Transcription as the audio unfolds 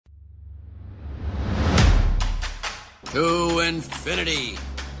to infinity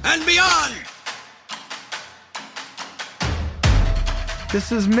and beyond!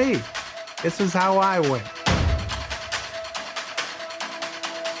 This is me. This is how I win.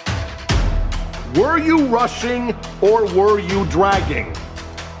 Were you rushing or were you dragging?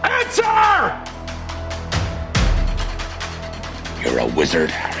 Answer! You're a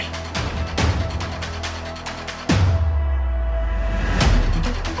wizard, Harry.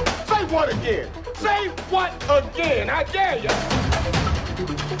 Say what again? Say what again? I dare you.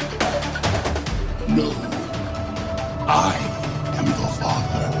 No. I am your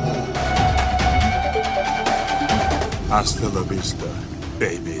father. Hasta la vista,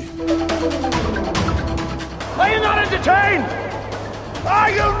 baby. Are you not entertained? Are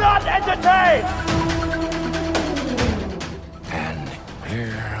you not entertained? And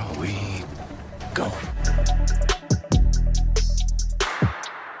here we go.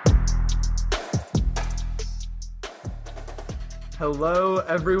 Hello,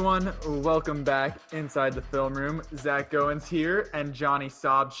 everyone. Welcome back inside the film room. Zach Goins here and Johnny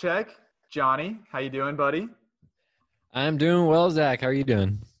Sobchak. Johnny, how you doing, buddy? I'm doing well, Zach. How are you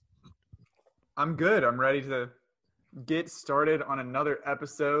doing? I'm good. I'm ready to get started on another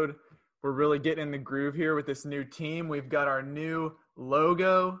episode. We're really getting in the groove here with this new team. We've got our new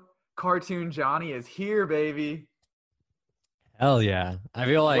logo. Cartoon Johnny is here, baby. Hell yeah! I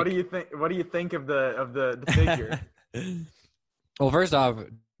feel like. What do you think? What do you think of the figure? Well, first off,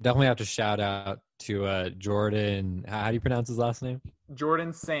 definitely have to shout out to Jordan. How do you pronounce his last name?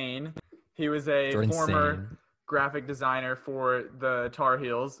 Jordan Sane. He was a Jordan former Sane. graphic designer for the Tar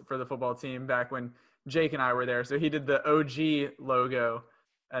Heels for the football team back when Jake and I were there. So he did the OG logo,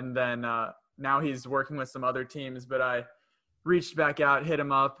 and then now he's working with some other teams. But I reached back out, hit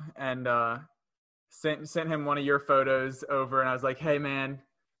him up, and sent him one of your photos over. And I was like, "Hey, man,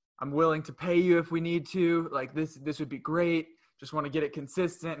 I'm willing to pay you if we need to. Like this would be great. Just want to get it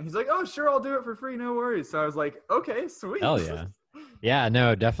consistent." And he's like, "Oh, sure, I'll do it for free. No worries." So I was like, "Okay, sweet." Hell yeah! Yeah,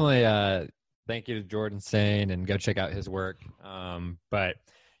 no, definitely. Thank you to Jordan Sane, and go check out his work. But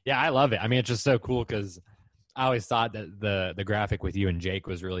yeah, I love it. I mean, it's just so cool because I always thought that the graphic with you and Jake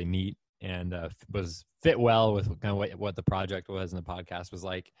was really neat and was fit well with kind of what the project was and the podcast was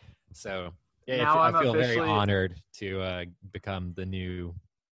like. So yeah, Now I feel I'm very officially honored to become the new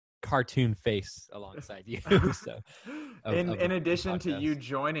cartoon face alongside you. So in addition to podcast. you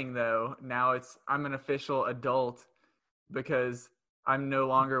joining, though, now I'm an official adult because I'm no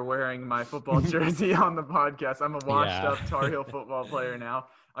longer wearing my football jersey on the podcast. I'm a washed up Tar Heel football player now.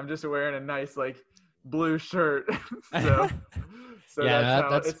 I'm just wearing a nice blue shirt. so Yeah,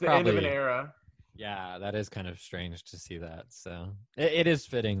 that's that's the end of an probably- era. Yeah, that is kind of strange to see that. So it is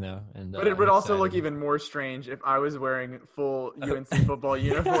fitting though, and But it would I'm also look excited. even more strange if I was wearing full UNC football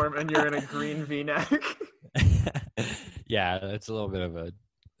uniform and you're in a green V-neck. Yeah, it's a little bit of a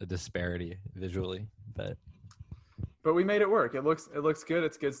disparity visually, but But we made it work. It looks good.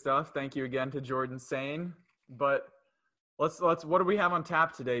 It's good stuff. Thank you again to Jordan Sane. But let's what do we have on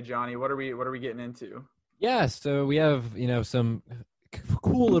tap today, Johnny? What are we getting into? yeah. So we have some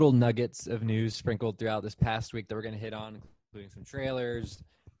cool little nuggets of news sprinkled throughout this past week that we're going to hit on, including some trailers,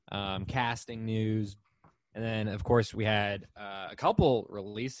 casting news, and then of course we had a couple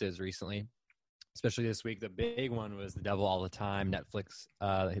releases recently. Especially this week, the big one was The Devil All the Time, Netflix,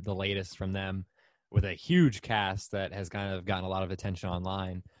 the latest from them, with a huge cast that has kind of gotten a lot of attention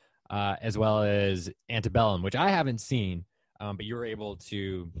online, as well as Antebellum, which I haven't seen, but you were able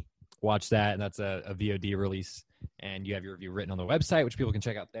to watch that, and that's a VOD release, and you have your review written on the website, which people can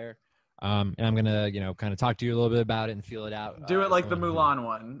check out there. And I'm going to, kind of talk to you a little bit about it and feel it out. Do it like the someone who- Mulan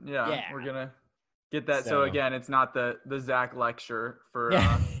one. Yeah. We're going to get that. So again, it's not the Zach lecture for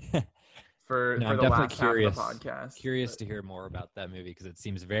for No, I'm the definitely last curious, half of the podcast. Curious to hear more about that movie because it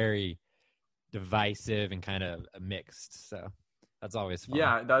seems very divisive and kind of mixed. So that's always fun.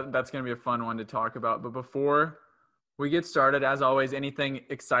 Yeah, that's going to be a fun one to talk about. But before we get started, as always, anything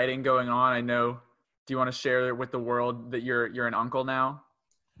exciting going on? I know. Do you want to share with the world that you're an uncle now?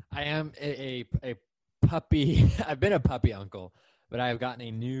 I am a puppy. I've been a puppy uncle, but I have gotten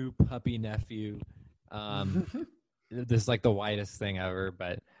a new puppy nephew. This is like the whitest thing ever,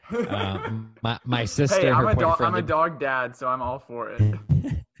 but my sister, Hey, and her boyfriend. I'm a dog dad, so I'm all for it.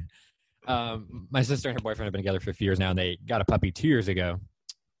 My sister and her boyfriend have been together for a few years now, and they got a puppy 2 years ago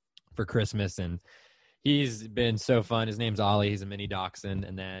for Christmas, and he's been so fun. His name's Ollie. He's a mini dachshund,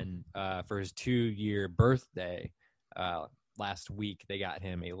 and then for his 2-year birthday last week, they got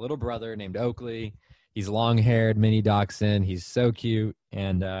him a little brother named Oakley. He's long-haired mini dachshund. He's so cute,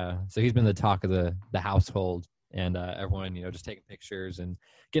 and so he's been the talk of the household, and everyone just taking pictures and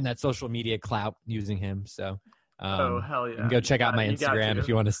getting that social media clout using him. So Oh, hell You yeah. can go check out my You got Instagram to. if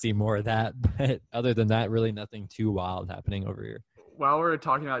you want to see more of that. But other than that, really nothing too wild happening over here. While we're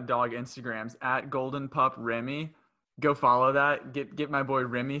talking about dog Instagrams, at Golden Pup Remy, go follow that. Get my boy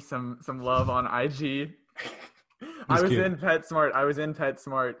Remy some love on IG. I was cute. in PetSmart.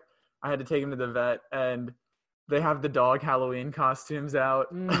 I had to take him to the vet, and they have the dog Halloween costumes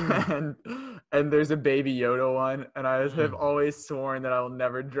out, and there's a Baby Yoda one, and have always sworn that I will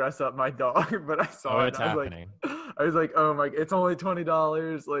never dress up my dog, but I saw it. It's happening. I was like, oh my, it's only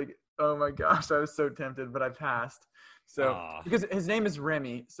 $20. Like, oh my gosh, I was so tempted, but I passed. So because his name is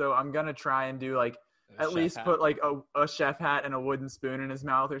Remy, so I'm gonna try and do like at least put like a chef hat and a wooden spoon in his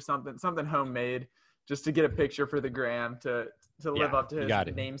mouth or something homemade, just to get a picture for the gram to live up to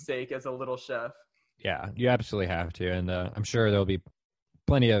his namesake as a little chef. Yeah, you absolutely have to, and I'm sure there'll be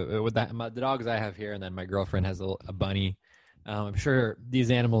plenty of with that. The dogs I have here, and then my girlfriend has a bunny. I'm sure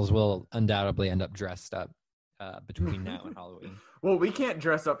these animals will undoubtedly end up dressed up between now and Halloween. Well, we can't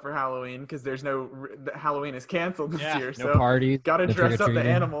dress up for Halloween because there's Halloween is canceled this year. No so parties. Got to dress up the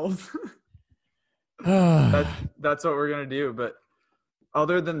animals. That's what we're gonna do. But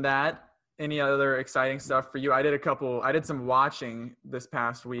other than that, any other exciting stuff for you? I did some watching this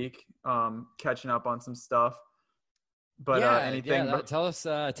past week, catching up on some stuff. But anything?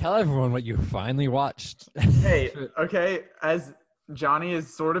 Tell everyone what you finally watched. Hey, okay. As Johnny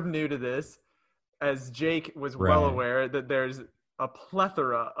is sort of new to this, as Jake was well aware that there's a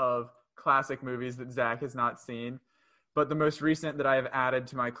plethora of classic movies that Zach has not seen. But the most recent that I have added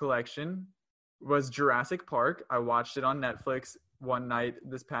to my collection was Jurassic Park. I watched it on Netflix one night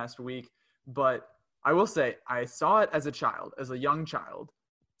this past week. But I will say I saw it as a young child.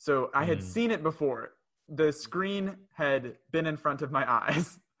 So I had seen it before. The screen had been in front of my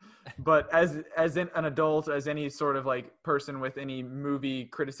eyes. But as an adult, as any sort of like person with any movie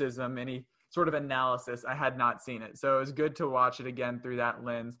criticism, any sort of analysis, I had not seen it. So it was good to watch it again through that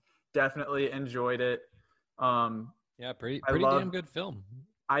lens. Definitely enjoyed it. Pretty damn good film.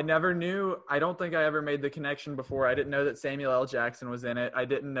 I never knew. I don't think I ever made the connection before. I didn't know that Samuel L. Jackson was in it. I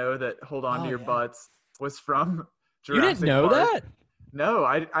didn't know that Hold On to Your Butts was from Jurassic You didn't know Park. that? No,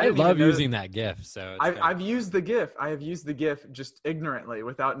 I love using that GIF. So I've used the GIF. I have used the GIF just ignorantly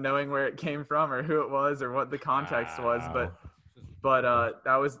without knowing where it came from or who it was or what the context was. But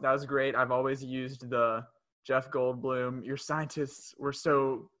that was great. I've always used the Jeff Goldblum. Your scientists were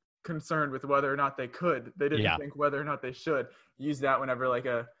so concerned with whether or not they could. They didn't think whether or not they should. Use that whenever like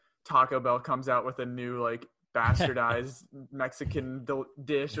a Taco Bell comes out with a new like bastardized Mexican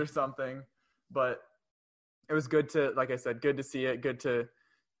dish or something. But it was good to, like I said, good to see it, good to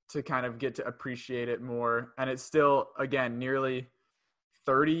kind of get to appreciate it more. And it's still, again, nearly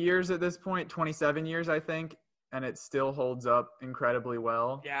 30 years at this point, 27 years, I think. And it still holds up incredibly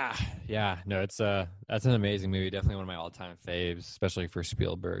well. Yeah. No, that's an amazing movie. Definitely one of my all-time faves, especially for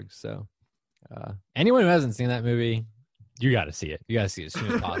Spielberg. So anyone who hasn't seen that movie, you got to see it. You got to see it as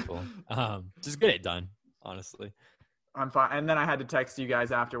soon as possible. Just get it done, honestly. I'm fine. And then I had to text you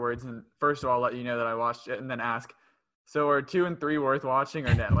guys afterwards. And first of all, let you know that I watched it and then ask, so are 2 and 3 worth watching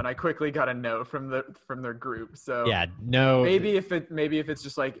or no? And I quickly got a no from their group. So no. Maybe if it's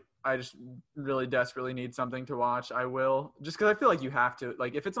just like, I just really desperately need something to watch, I will. Just because I feel like you have to.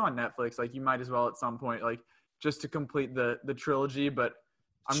 Like, if it's on Netflix, like, you might as well at some point, like, just to complete the trilogy. But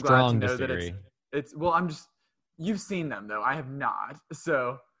I'm glad to know that it's well, you've seen them, though. I have not.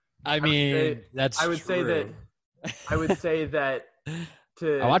 So, I would say that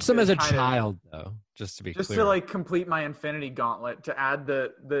I watched them as a child, though, just to be clear. Just to, like, complete my Infinity Gauntlet, to add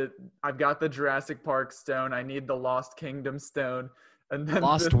I've got the Jurassic Park stone. I need the Lost Kingdom stone. And then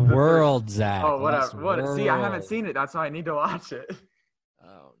Lost World, Zach. Oh, whatever. See, I haven't seen it. That's why I need to watch it.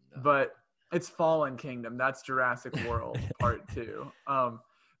 Oh, no. But it's Fallen Kingdom. That's Jurassic World Part 2.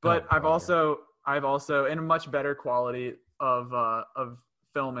 But I've also in a much better quality of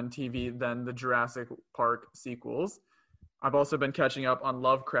film and TV than the Jurassic Park sequels. I've also been catching up on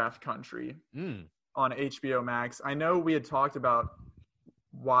Lovecraft Country on HBO Max. I know we had talked about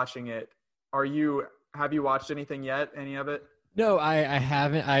watching it. Have you watched anything yet? Any of it? No, I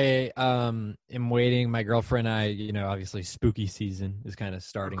haven't. I am waiting. My girlfriend and I, obviously spooky season is kind of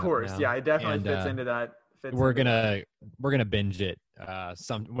starting. Of course, up now. Yeah, it definitely fits into that. We're gonna binge it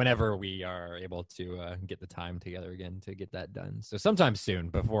whenever we are able to get the time together again to get that done. So sometime soon,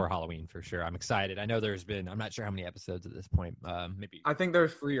 before Halloween for sure. I'm excited. I know I'm not sure how many episodes at this point. Maybe I think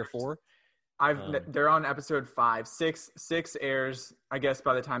there's 3 or 4. They're on episode 5. 6 airs. I guess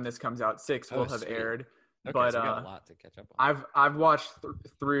by the time this comes out, 6 will have aired. Okay, but so we got a lot to catch up on. I've watched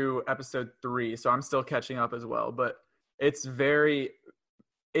through episode 3, so I'm still catching up as well. But it's very,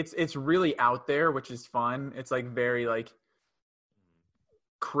 it's really out there, which is fun. It's like very like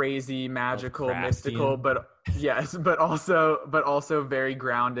crazy, magical, mystical, but yes, but also very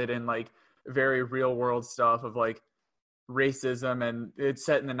grounded in like very real world stuff of like racism, and it's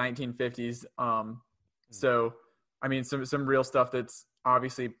set in the 1950s. So I mean some real stuff that's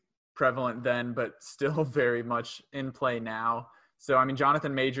obviously prevalent then, but still very much in play now. So I mean,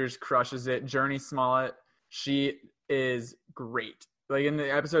 Jonathan Majors crushes it. Journey Smollett, she is great. Like in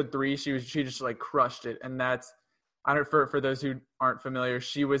the episode 3, she just like crushed it, and that's for those who aren't familiar,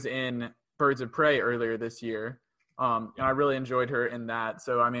 she was in Birds of Prey earlier this year, and I really enjoyed her in that.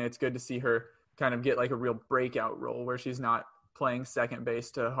 So I mean, it's good to see her kind of get like a real breakout role where she's not playing second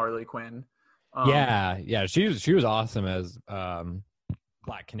base to Harley Quinn. She was awesome as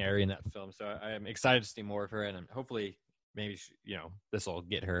Black Canary in that film. So I'm excited to see more of her, and hopefully maybe this will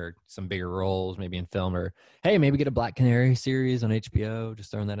get her some bigger roles, maybe in film, or hey, maybe get a Black Canary series on HBO.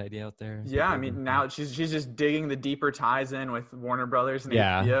 Just throwing that idea out there. Yeah, I mean, now she's just digging the deeper ties in with Warner Brothers and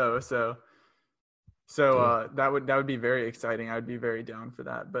HBO. So that would be very exciting. I would be very down for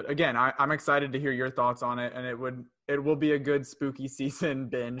that. But again, I'm excited to hear your thoughts on it, and it will be a good spooky season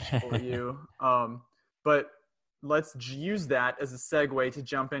binge for you. But let's use that as a segue to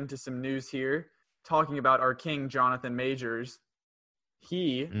jump into some news here. Talking about our king, Jonathan Majors.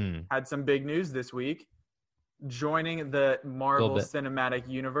 He had some big news this week, joining the Marvel Cinematic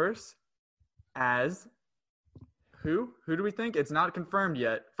Universe as who? Who do we think? It's not confirmed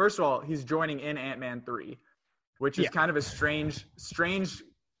yet. First of all, he's joining in Ant-Man 3, which is kind of a strange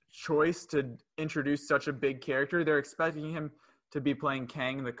choice to introduce such a big character. They're expecting him to be playing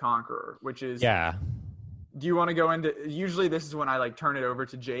Kang the Conqueror, which is Do you want to go into? Usually, this is when I like turn it over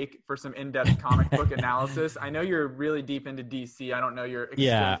to Jake for some in-depth comic book analysis. I know you're really deep into DC. I don't know your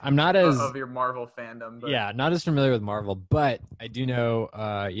I'm not as of your Marvel fandom. But. Yeah, not as familiar with Marvel, but I do know.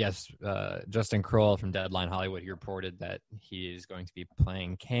 Justin Kroll from Deadline Hollywood, he reported that he is going to be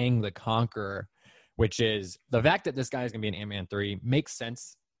playing Kang the Conqueror, which is the fact that this guy is going to be in Ant-Man 3 makes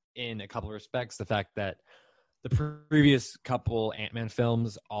sense in a couple of respects. The fact that the previous couple Ant-Man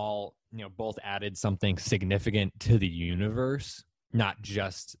films all, both added something significant to the universe, not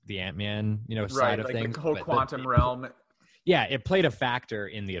just the Ant-Man, side of things. The whole quantum realm. Yeah, it played a factor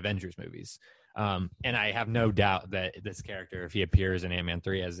in the Avengers movies. And I have no doubt that this character, if he appears in Ant-Man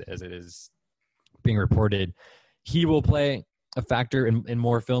 3 as it is being reported, he will play a factor in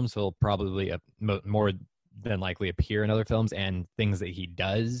more films. He'll probably more than likely appear in other films, and things that he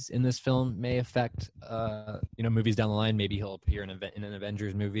does in this film may affect movies down the line. Maybe he'll appear in an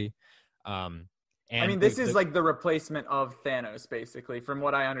Avengers movie. And I mean, this is like the replacement of Thanos, basically, from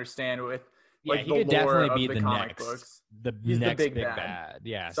what I understand. With he could definitely be the comic next, books. He's the big bad.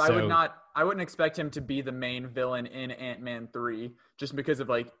 Yeah. So I wouldn't expect him to be the main villain in Ant-Man 3, just because of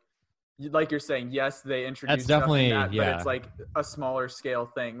like you're saying. Yes, they introduced stuff in that, but it's like a smaller scale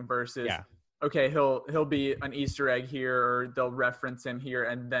thing versus. Yeah. Okay, he'll be an Easter egg here, or they'll reference him here,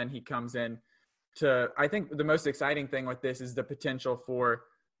 and then he comes in to. I think the most exciting thing with this is the potential for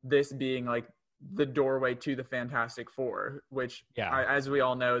this being like the doorway to the Fantastic Four, which, as we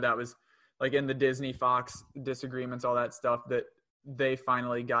all know, that was like in the Disney Fox disagreements, all that stuff, that they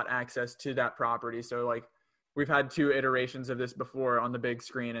finally got access to that property. So like we've had 2 iterations of this before on the big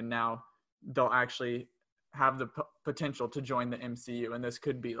screen, and now they'll actually have the potential to join the MCU, and this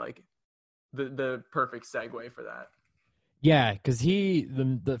could be like the perfect segue for that. Yeah, because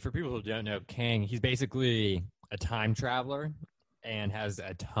for people who don't know, Kang, he's basically a time traveler and has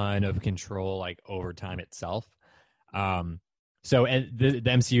a ton of control like over time itself. So the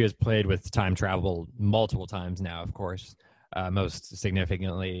MCU has played with time travel multiple times now, of course, most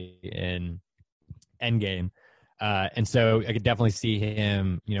significantly in Endgame. And so I could definitely see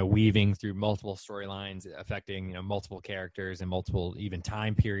him, weaving through multiple storylines affecting, multiple characters and multiple even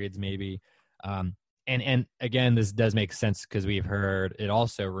time periods maybe. And again, this does make sense because we've heard it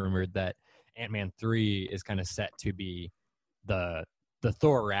also rumored that Ant-Man 3 is kind of set to be the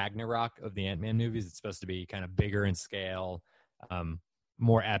Thor Ragnarok of the Ant-Man movies. It's supposed to be kind of bigger in scale,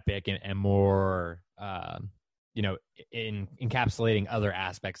 more epic and more, in encapsulating other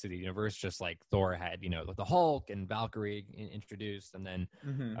aspects of the universe, just like Thor had, with the Hulk and Valkyrie introduced, and then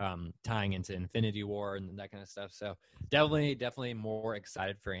tying into Infinity War and that kind of stuff. So definitely more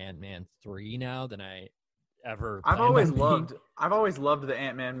excited for Ant-Man 3 now than I ever. I've always loved the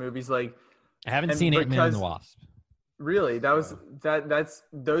Ant-Man movies. Like I haven't seen Ant-Man and the Wasp. Really, that's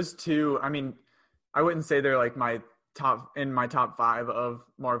those 2. I mean, I wouldn't say they're like my top 5 of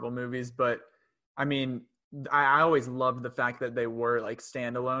Marvel movies, but I mean, I always loved the fact that they were like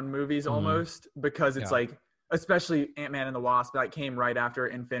standalone movies almost, because it's like, especially Ant-Man and the Wasp, that came right after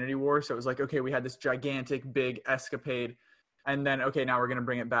Infinity War. So it was like, okay, we had this gigantic, big escapade. And then, okay, now we're going to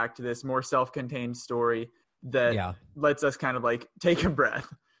bring it back to this more self-contained story that lets us kind of like take a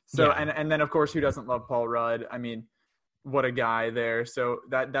breath. So, and then of course, who doesn't love Paul Rudd? I mean, what a guy there. So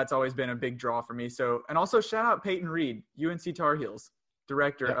that's always been a big draw for me. So, and also shout out Peyton Reed, UNC Tar Heels,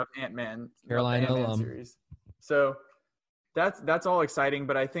 director of Ant-Man, Carolina Ant-Man alum series. So that's all exciting.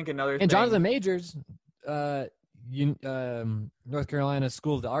 But I think another thing, Jonathan Majors, North Carolina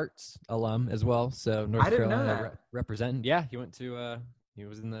School of the Arts alum as well. So North Carolina representing. Yeah, he went to he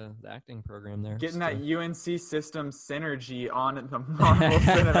was in the acting program there. Getting that UNC system synergy on the Marvel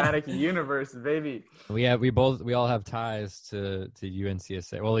Cinematic Universe, baby. We all have ties to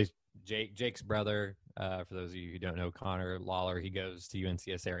UNCSA. Well, at least Jake's brother. For those of you who don't know, Connor Lawler, he goes to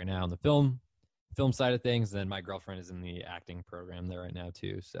UNCSA right now on the film side of things. And then my girlfriend is in the acting program there right now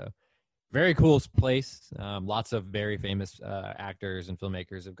too. So very cool place. Lots of very famous actors and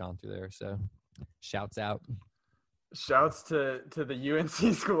filmmakers have gone through there. So shouts out. Shouts to the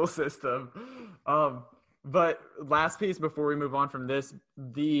UNC school system. But last piece before we move on from this,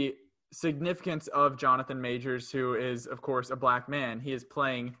 the significance of Jonathan Majors, who is, of course, a black man. He is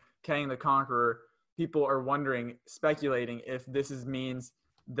playing Kang the Conqueror. People are wondering, speculating if this means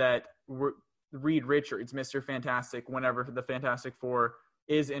that Reed Richards, Mr. Fantastic, whenever the Fantastic Four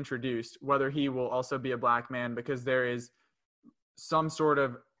is introduced, whether he will also be a black man, because there is some sort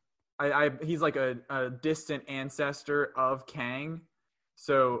of he's like a distant ancestor of Kang.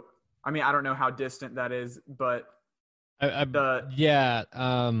 So, I mean, I don't know how distant that is, but Kang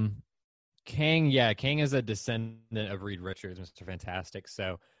is a descendant of Reed Richards, Mr. Fantastic.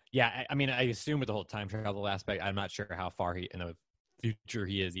 So, yeah, I mean, I assume with the whole time travel aspect, I'm not sure how far in the future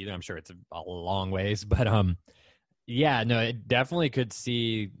he is either. I'm sure it's a long ways, but it definitely could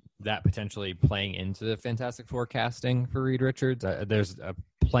see that potentially playing into the Fantastic Four casting for Reed Richards. There's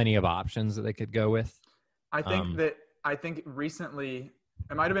plenty of options that they could go with. I think recently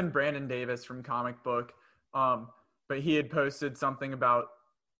it might have been Brandon Davis from Comic Book, but he had posted something about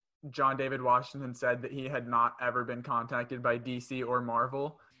John David Washington said that he had not ever been contacted by DC or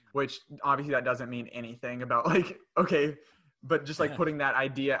Marvel, which obviously that doesn't mean anything about but just like putting that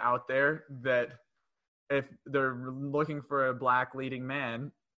idea out there that if they're looking for a black leading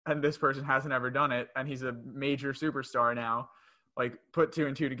man and this person hasn't ever done it and he's a major superstar now, like put two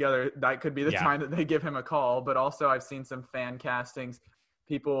and two together, that could be the time that they give him a call. But also I've seen some fan castings,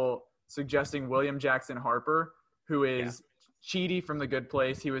 people suggesting William Jackson Harper, who is Chidi from The Good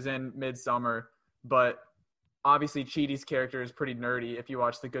Place. He was in Midsummer, but obviously Chidi's character is pretty nerdy if you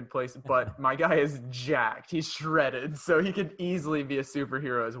watch The Good Place, but my guy is jacked. He's shredded, so he could easily be a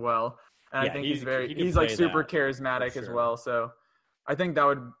superhero as well. And I think he's like super charismatic as well. So I think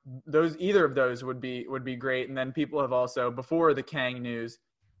that either of those would be great. And then people have also, before the Kang news,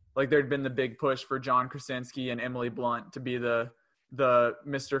 like there'd been the big push for John Krasinski and Emily Blunt to be the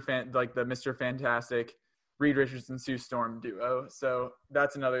Mr. Fantastic, Reed Richards and Sue Storm duo. So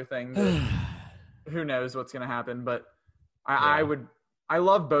that's another thing that who knows what's going to happen. But I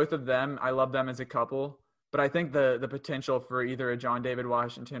love both of them. I love them as a couple. But I think the potential for either a John David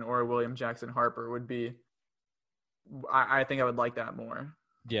Washington or a William Jackson Harper would be I think I would like that more.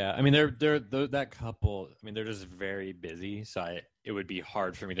 Yeah, I mean they're that couple. I mean they're just very busy, so it would be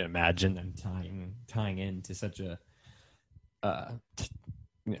hard for me to imagine them tying into such a.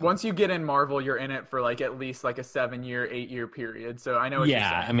 Once you get in Marvel, you're in it for like at least like a 7-year, 8-year period. So I know. What you're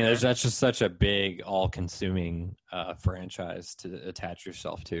saying. I mean that's just such a big, all-consuming franchise to attach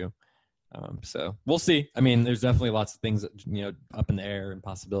yourself to. So we'll see. I mean, there's definitely lots of things that, up in the air and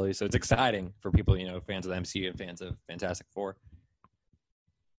possibilities. So it's exciting for people, fans of the MCU and fans of Fantastic Four.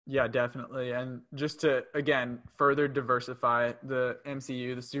 Yeah, definitely. And just to, again, further diversify the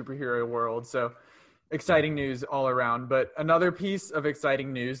MCU, the superhero world. So exciting news all around. But another piece of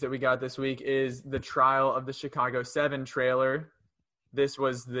exciting news that we got this week is the Trial of the Chicago 7 trailer.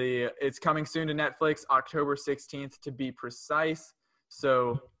 It's coming soon to Netflix, October 16th to be precise.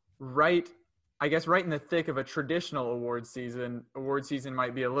 So right in the thick of a traditional award season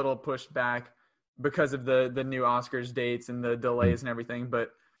might be a little pushed back because of the new Oscars dates and the delays and everything.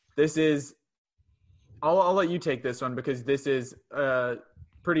 But this is, I'll let you take this one because this is a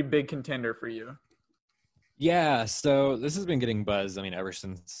pretty big contender for you. Yeah. So this has been getting buzz. I mean, ever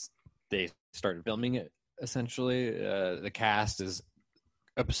since they started filming it, essentially, the cast is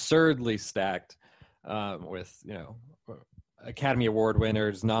absurdly stacked with, Academy Award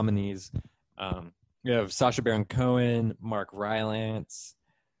winners, nominees. You have Sacha Baron Cohen, Mark Rylance,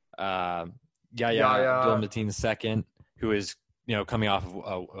 Yahya Abdul-Mateen II, who is coming off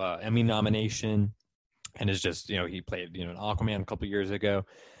of Emmy nomination. and is just, he played, an Aquaman a couple years ago.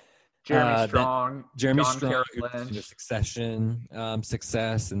 Jeremy Strong, Jeremy John Strong, Carroll who's Lynch. Succession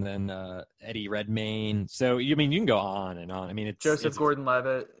success, and then Eddie Redmayne. So you can go on and on. I mean, Joseph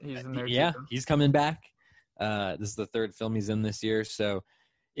Gordon-Levitt, he's in there yeah, too. he's coming back. This is the third film he's in this year, so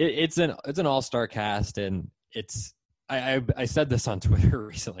it's an all-star cast, and I said this on Twitter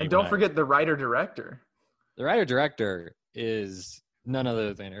recently. And don't forget the writer-director. The writer-director is none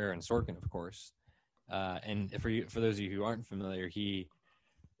other than Aaron Sorkin, of course. And for those of you who aren't familiar, he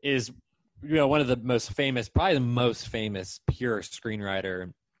is one of the most famous, probably the most famous pure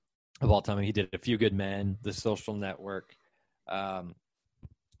screenwriter of all time. He did A Few Good Men, The Social Network.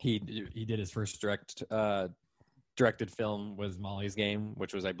 He did his first directed film was Molly's Game,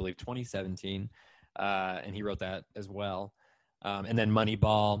 which was, I believe, 2017, and he wrote that as well. And then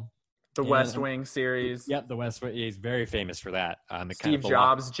Moneyball, the West Wing series. Yep, the West Wing. He's very famous for that. Steve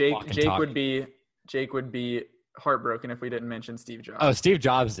Jobs. Jake would be heartbroken if we didn't mention Steve Jobs. Oh, Steve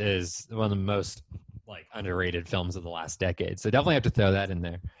Jobs is one of the most underrated films of the last decade. So definitely have to throw that in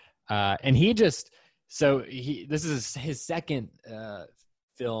there. And this is his second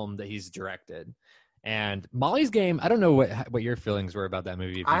film that he's directed. And Molly's Game, I don't know what your feelings were about that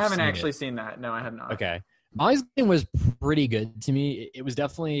movie. I haven't actually seen that. No, I have not. Okay. Molly's Game was pretty good to me. It was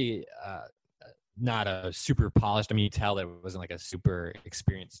definitely not a super polished. I mean, you tell that it wasn't like a super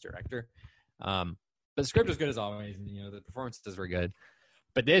experienced director. But the script was good as always, and the performances were good.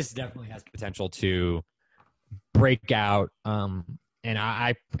 But this definitely has potential to break out. And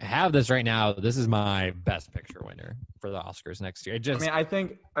I have this right now. This is my Best Picture winner for the Oscars next year. I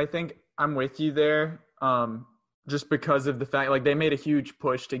think I'm with you there. Just because of the fact, they made a huge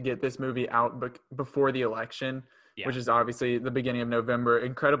push to get this movie out before the election, which is obviously the beginning of November.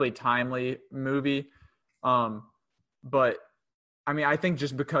 Incredibly timely movie. But I think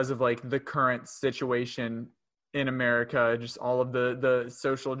just because of the current situation in America, just all of the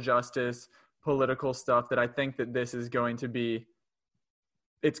social justice, political stuff, that I think that this is going to be,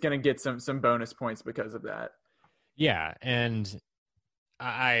 it's going to get some bonus points because of that. Yeah. And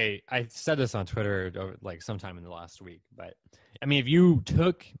I said this on Twitter sometime in the last week, but if you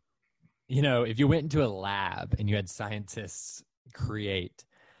took, if you went into a lab and you had scientists create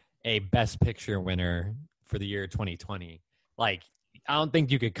a Best Picture winner for the year 2020, I don't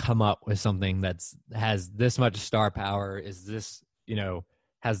think you could come up with something has this much star power,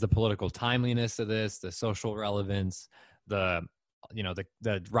 has the political timeliness of this, the social relevance, the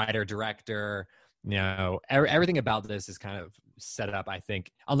writer director, everything about this is kind of set up, I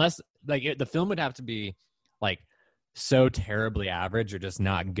think, unless the film would have to be so terribly average or just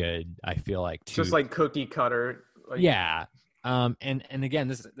not good. I feel just cookie cutter. Yeah. And again,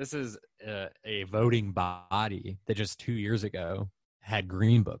 this is a voting body that just 2 years ago had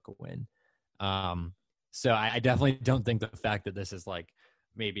Green Book win. So I definitely don't think the fact that this is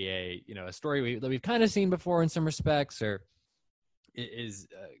maybe a story that we've kind of seen before in some respects, or is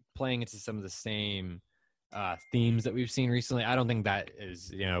playing into some of the same themes that we've seen recently. I don't think that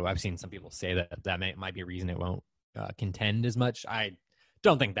is, I've seen some people say that might be a reason it won't contend as much. I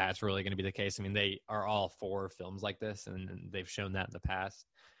don't think that's really going to be the case. They are all for films like this, and they've shown that in the past.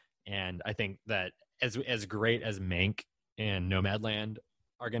 And I think that as great as Mank and Nomadland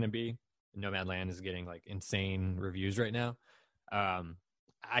are going to be, Nomadland is getting insane reviews right now.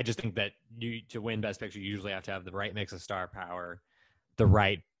 I just think that to win Best Picture, you usually have to have the right mix of star power, the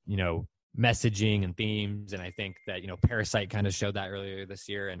right, messaging and themes. And I think that, Parasite kind of showed that earlier this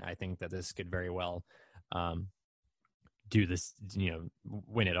year. And I think that this could very well do this,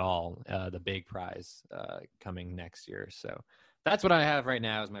 win it all, the big prize coming next year. So that's what I have right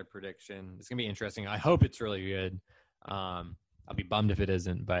now as my prediction. It's going to be interesting. I hope it's really good. I'll be bummed if it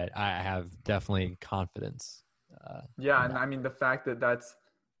isn't, but I have definitely confidence. And the fact that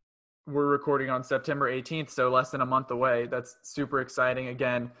we're recording on September 18th, so less than a month away. That's super exciting.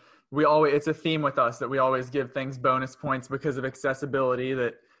 Again, it's a theme with us that we always give things bonus points because of accessibility,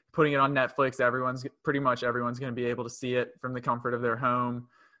 that putting it on Netflix, pretty much everyone's going to be able to see it from the comfort of their home.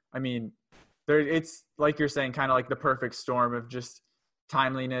 It's like you're saying, kind of the perfect storm of just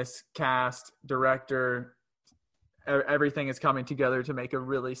timeliness, cast, director, everything is coming together to make a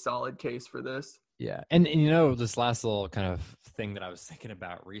really solid case for this. Yeah. And this last little kind of thing that I was thinking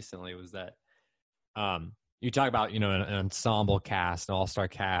about recently was that you talk about, an ensemble cast, an all-star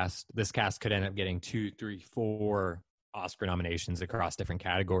cast. This cast could end up getting 2, 3, 4 Oscar nominations across different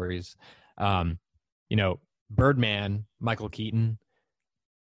categories. Birdman, Michael Keaton,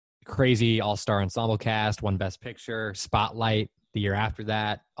 crazy all-star ensemble cast, won Best Picture. Spotlight the year after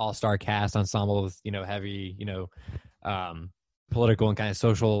that, all-star cast ensemble with, heavy, political and kind of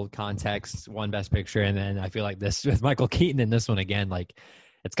social context won Best Picture, and then I feel like this with Michael Keaton in this one again, like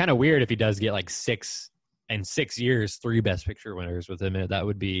it's kind of weird if he does get like 6 years, 3 Best Picture winners with him. That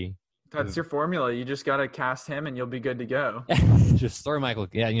would be That's your formula. You just got to cast him and you'll be good to go. just throw Michael.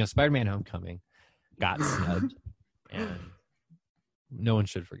 Yeah, Spider-Man: Homecoming got snubbed, and no one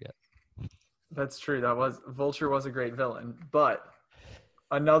should forget. That's true. Vulture was a great villain, but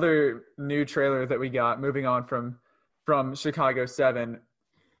another new trailer that we got. Moving on from Chicago 7.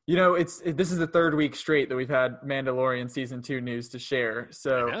 This is the 3rd week straight that we've had Mandalorian season 2 news to share.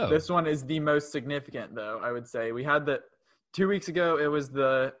 So this one is the most significant, though, I would say. We had 2 weeks ago, it was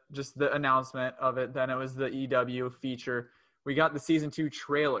just the announcement of it. Then it was the EW feature. We got the season 2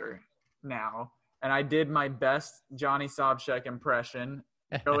 trailer now, and I did my best Johnny Sobchak impression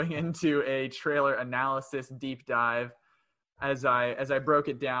going into a trailer analysis deep dive. As I broke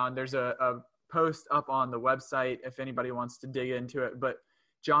it down, there's a post up on the website if anybody wants to dig into it. But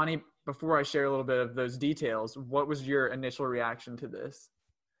Johnny, before I share a little bit of those details, what was your initial reaction to this?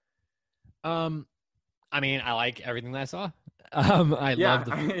 I mean, I like everything that I saw. It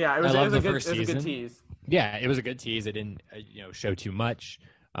was a good tease. Yeah, it was a good tease. It didn't, show too much.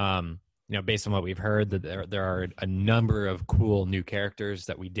 Based on what we've heard, that there are a number of cool new characters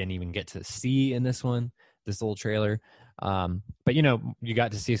that we didn't even get to see in this little trailer. But you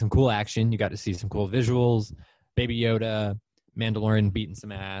got to see some cool action. You got to see some cool visuals. Baby Yoda, Mandalorian beating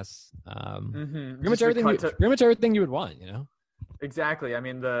some ass. Pretty much everything you would want. Exactly. I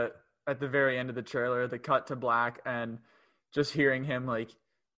mean, at the very end of the trailer, the cut to black and just hearing him like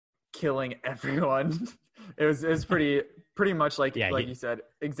killing everyone. it was pretty much like you said,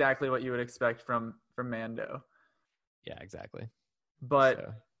 exactly what you would expect from Mando. Yeah, exactly. But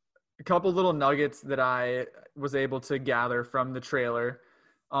a couple little nuggets that I was able to gather from the trailer.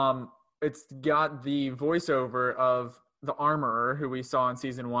 It's got the voiceover of the armorer who we saw in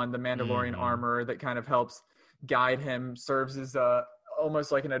season 1, the Mandalorian armorer that kind of helps guide him, serves as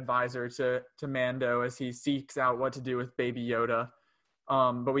almost like an advisor to Mando as he seeks out what to do with Baby Yoda.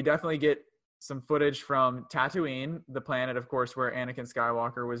 But we definitely get some footage from Tatooine, the planet, of course, where Anakin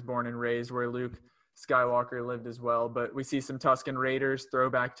Skywalker was born and raised, where Luke Skywalker lived as well. But we see some Tusken Raiders,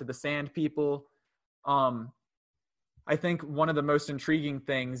 throwback to the Sand People. I think one of the most intriguing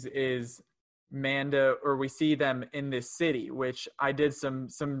things is Mando, or we see them in this city, which I did some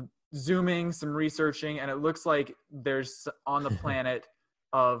zooming, some researching, and it looks like there's on the planet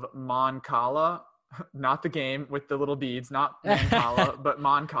of Mon Cala, not the game with the little beads, not Mancala, but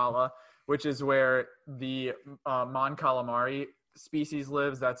Mon Cala, which is where the Mon Calamari species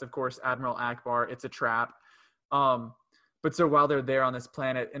lives. That's, of course, Admiral Akbar. It's a trap. But so while they're there on this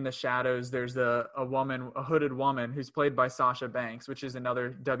planet, in the shadows, there's a hooded woman who's played by Sasha Banks, which is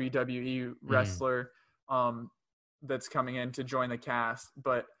another WWE wrestler that's coming in to join the cast.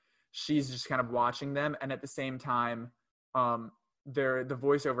 But she's just kind of watching them. And at the same time, the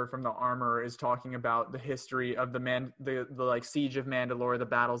voiceover from the armorer is talking about the history of the like siege of Mandalore, the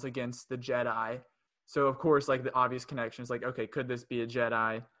battles against the Jedi. So of course, like the obvious connection is like, okay, could this be a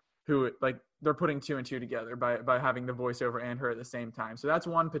Jedi who, like, they're putting 2 and 2 together by having the voiceover and her at the same time. So that's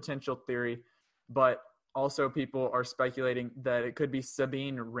one potential theory. But also people are speculating that it could be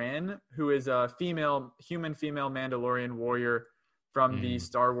Sabine Wren, who is a human female Mandalorian warrior from the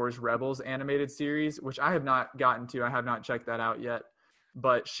Star Wars Rebels animated series, which I have not gotten to. I have not checked that out yet.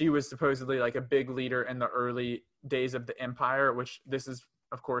 But she was supposedly like a big leader in the early days of the Empire, which this is,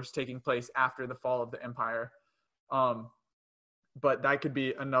 of course, taking place after the fall of the Empire. But that could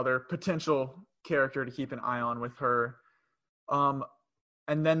be another potential character to keep an eye on with her. And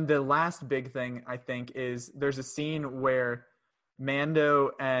then the last big thing, I think, is there's a scene where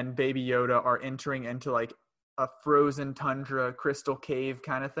Mando and Baby Yoda are entering into like a frozen tundra crystal cave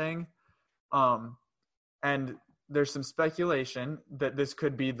kind of thing. And there's some speculation that this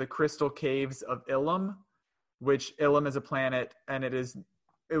could be the crystal caves of Ilum, which Ilum is a planet, and it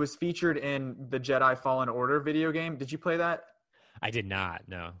was featured in the Jedi Fallen Order video game. Did you play that? I did not.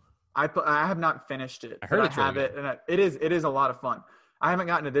 No, I have not finished it. I heard I have it, and it is a lot of fun. I haven't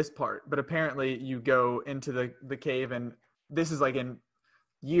gotten to this part, but apparently you go into the cave, and this is like in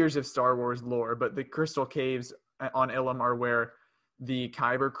years of Star Wars lore, but the crystal caves on Ilum are where the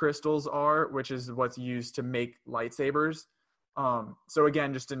Kyber crystals are, which is what's used to make lightsabers. So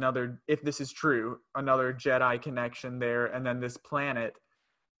again, just another, if this is true, another Jedi connection there. And then this planet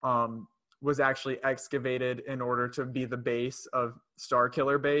was actually excavated in order to be the base of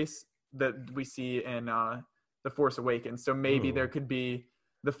Starkiller Base that we see in The Force Awakens. So maybe there could be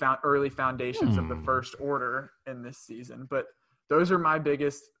the early foundations of the First Order in this season. But those are my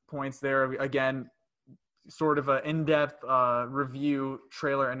biggest points there. Again, sort of an in-depth review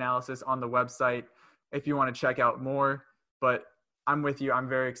trailer analysis on the website if you want to check out more. But I'm with you. I'm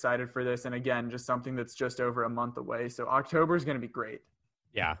very excited for this. And again, just something that's just over a month away. So October is going to be great.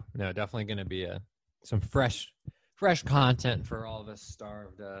 Yeah, no, definitely going to be some fresh content for all of us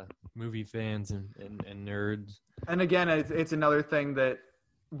starved movie fans and nerds. And again, it's another thing that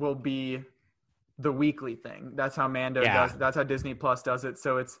will be the weekly thing. That's how Mando does. That's how Disney Plus does it.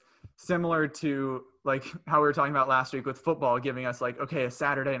 So it's similar to like how we were talking about last week with football, giving us like, okay, a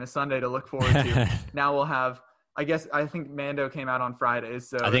Saturday and a Sunday to look forward to. Now we'll have, I think Mando came out on Fridays.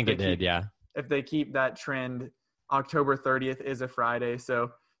 So I think it did. Yeah. If they keep that trend, October 30th is a Friday.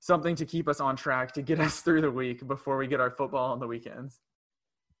 So something to keep us on track to get us through the week before we get our football on the weekends.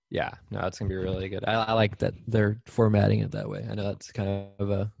 Yeah, no, it's going to be really good. I like that they're formatting it that way. I know that's kind of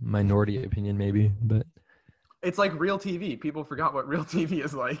a minority opinion maybe, but it's like real TV. People forgot what real TV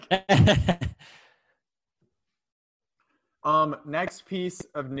is like. Next piece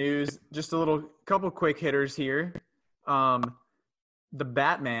of news, just a couple quick hitters here. The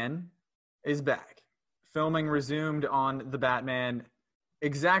Batman is back. Filming resumed on The Batman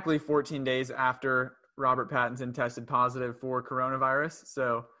exactly 14 days after Robert Pattinson tested positive for coronavirus.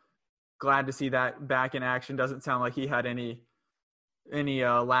 So glad to see that back in action. Doesn't sound like he had any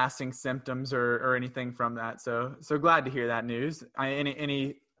lasting symptoms or anything from that. So glad to hear that news.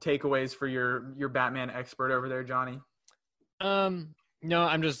 Any takeaways for your Batman expert over there, Johnny? No,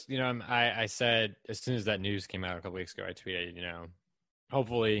 I'm just, I said as soon as that news came out a couple weeks ago, I tweeted,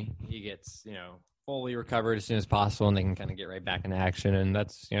 hopefully he gets, fully recovered as soon as possible and they can kind of get right back into action. And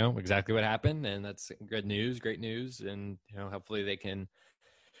that's, exactly what happened. And that's good news, great news. And, hopefully they can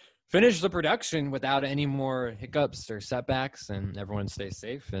finish the production without any more hiccups or setbacks and everyone stays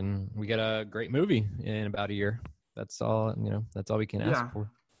safe and we get a great movie in about a year. That's all, that's all we can ask for.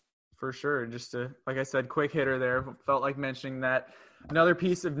 For sure. Just like I said, quick hitter there. Felt like mentioning that. Another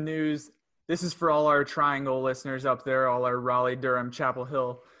piece of news. This is for all our Triangle listeners up there, all our Raleigh, Durham, Chapel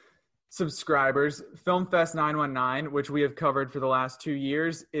Hill subscribers. Film Fest 919, which we have covered for the last 2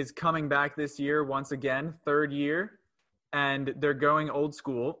 years, is coming back this year once again, third year. And they're going old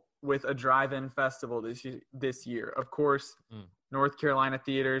school with a drive-in festival this year. Of course, North Carolina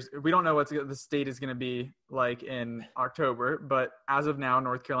theaters. We don't know what the state is going to be like in October, but as of now,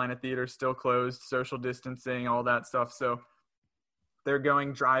 North Carolina theaters still closed, social distancing, all that stuff. So they're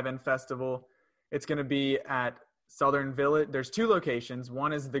going drive-in festival. It's going to be at Southern Village. There's 2 locations.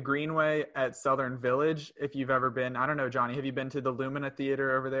 One is the Greenway at Southern Village. If you've ever been, I don't know, Johnny, have you been to the Lumina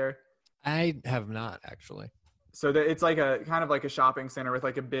Theater over there? I have not actually. So it's like a kind of like a shopping center with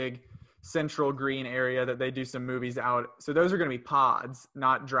like a big central green area that they do some movies out. So those are going to be pods,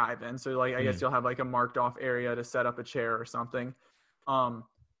 not drive-in. So like, I guess you'll have like a marked off area to set up a chair or something.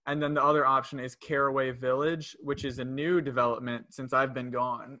 And then the other option is Caraway Village, which is a new development since I've been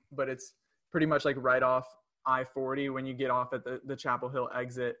gone, but it's pretty much like right off I-40 when you get off at the Chapel Hill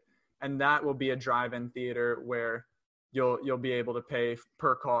exit. And that will be a drive-in theater where you'll be able to pay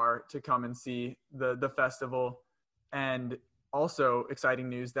per car to come and see the festival. And also exciting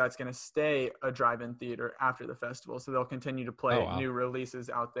news, that's going to stay a drive-in theater after the festival. So they'll continue to play new releases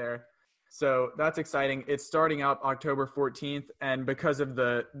out there. So that's exciting. It's starting up October 14th. And because of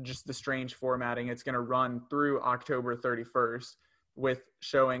the strange formatting, it's going to run through October 31st with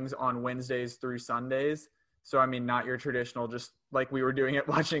showings on Wednesdays through Sundays. So, I mean, not your traditional, just like we were doing it,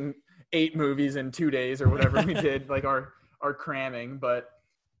 watching 8 movies in 2 days or whatever we did, like our cramming. But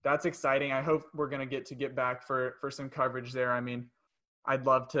that's exciting. I hope we're going to get back for some coverage there. I mean, I'd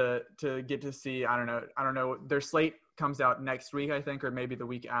love to get to see, I don't know. Their slate comes out next week, I think, or maybe the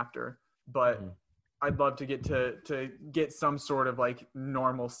week after. But I'd love to get some sort of like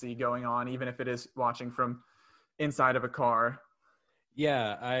normalcy going on, even if it is watching from inside of a car.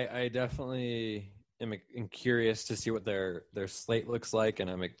 Yeah, I definitely am curious to see what their slate looks like, and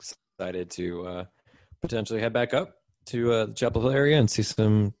I'm excited to potentially head back up to the Chapel Hill area and see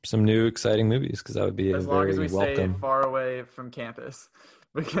some new exciting movies, because that would be as long as we stay far away from campus,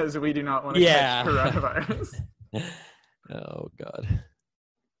 because we do not want to catch coronavirus. Oh God.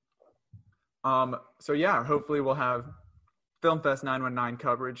 So yeah, hopefully we'll have Film Fest 919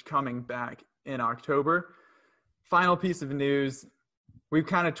 coverage coming back in October. Final piece of news. We've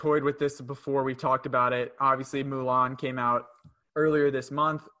kind of toyed with this before. We talked about it. Obviously, Mulan came out earlier this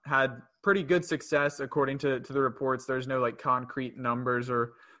month, had pretty good success according to the reports. There's no like concrete numbers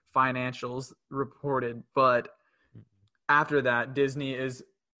or financials reported. But after that, Disney is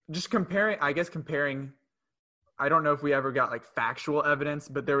just comparing, I don't know if we ever got like factual evidence,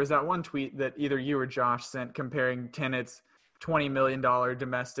 but there was that one tweet that either you or Josh sent comparing Tenet's $20 million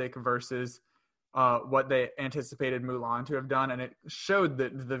domestic versus what they anticipated Mulan to have done, and it showed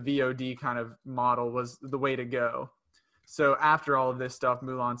that the VOD kind of model was the way to go. So after all of this stuff,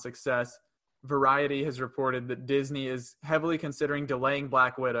 Mulan's success, Variety has reported that Disney is heavily considering delaying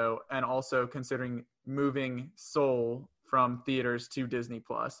Black Widow and also considering moving Soul from theaters to Disney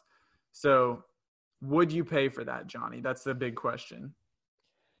Plus. So would you pay for that, Johnny? That's the big question.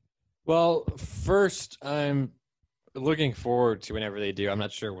 Well, first, I'm looking forward to whenever they do. I'm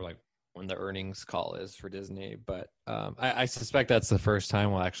not sure when the earnings call is for Disney, but I suspect that's the first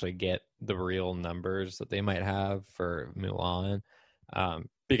time we'll actually get the real numbers that they might have for Mulan.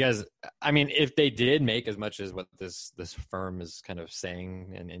 Because, I mean, if they did make as much as what this firm is kind of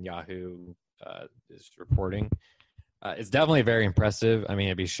saying and Yahoo is reporting, it's definitely very impressive. I mean,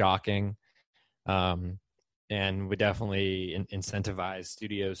 it'd be shocking. And would definitely incentivize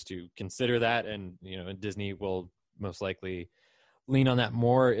studios to consider that. And, Disney will most likely lean on that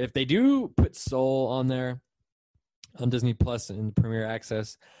more. If they do put Soul on there on Disney Plus and Premier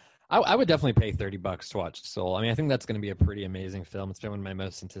Access, I would definitely pay $30 to watch Soul. I mean, I think that's going to be a pretty amazing film. It's been one of my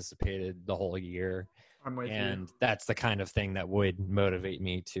most anticipated the whole year. I'm with and you. That's the kind of thing that would motivate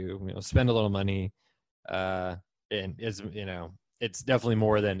me to, spend a little money. And it's definitely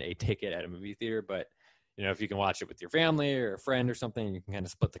more than a ticket at a movie theater, but if you can watch it with your family or a friend or something, you can kind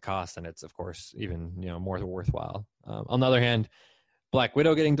of split the cost, and it's of course even more worthwhile. On the other hand, Black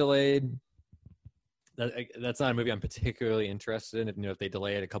Widow getting delayed, that's not a movie I'm particularly interested in. If they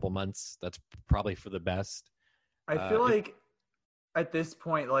delay it a couple months, that's probably for the best. I feel like at this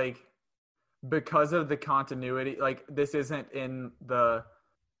point, because of the continuity, this isn't in the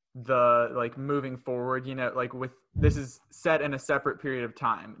moving forward, with this is set in a separate period of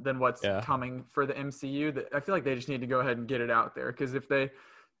time than what's coming for the MCU. That I feel like they just need to go ahead and get it out there, because if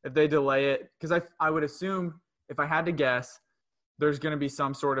they delay it, because I would assume, if I had to guess, there's going to be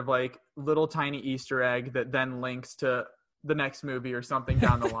some sort of little tiny Easter egg that then links to the next movie or something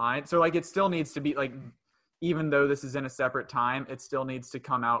down the line. So it still needs to be even though this is in a separate time, it still needs to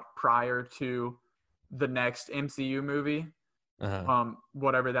come out prior to the next MCU movie.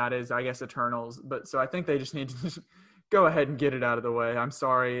 Whatever that is, I guess Eternals. But so I think they just need to just go ahead and get it out of the way. I'm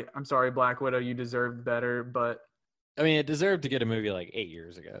sorry, Black Widow, you deserved better, but I mean, it deserved to get a movie 8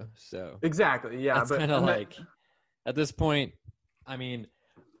 years ago. So exactly, yeah. That's kind of at this point, I mean,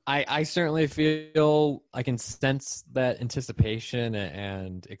 I certainly feel I can sense that anticipation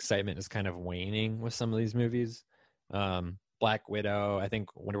and excitement is kind of waning with some of these movies. Black Widow, I think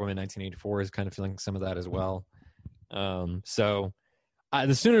Wonder Woman 1984 is kind of feeling some of that as well. So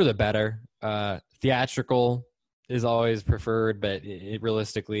the sooner the better. Theatrical is always preferred, but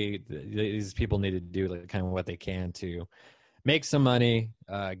realistically, these people need to do kind of what they can to make some money,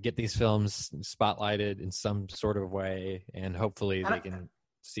 get these films spotlighted in some sort of way, and hopefully they can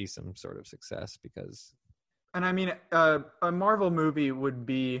see some sort of success. And I mean, a Marvel movie would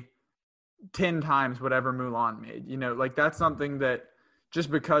be 10 times whatever Mulan made. That's something that, just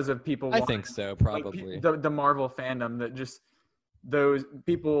because of people I think so, probably. The Marvel fandom, that just those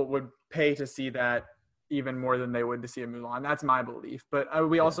people would pay to see that even more than they would to see a Mulan. That's my belief. But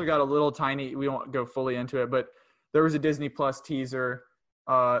we also got a little tiny, we won't go fully into it, but there was a Disney Plus teaser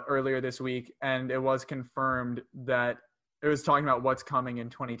earlier this week, and it was confirmed that it was talking about what's coming in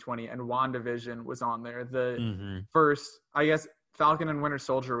 2020, and WandaVision was on there. The first, I guess, Falcon and Winter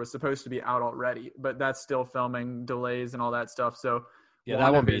Soldier was supposed to be out already, but that's still filming, delays and all that stuff. So yeah,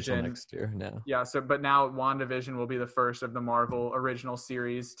 that won't be until next year. No. Yeah. So, but now WandaVision will be the first of the Marvel original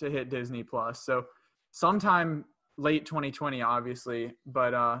series to hit Disney Plus. So sometime late 2020, obviously,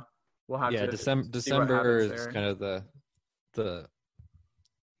 but we'll have to. Yeah, December is kind of the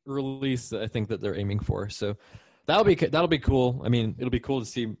release that I think that they're aiming for. So that'll be cool. I mean, it'll be cool to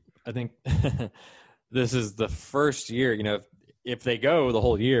see. I think this is the first year. If they go the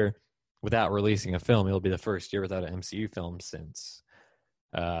whole year without releasing a film, it'll be the first year without an MCU film since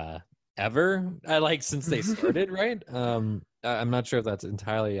ever. Since they started, right? I'm not sure if that's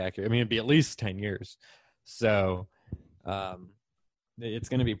entirely accurate. I mean, it'd be at least 10 years. So it's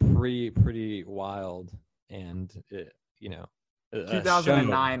going to be pretty wild. And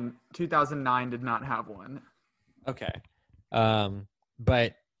 2009 did not have one. Okay.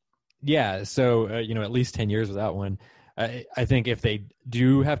 But yeah, so at least 10 years without one. I think if they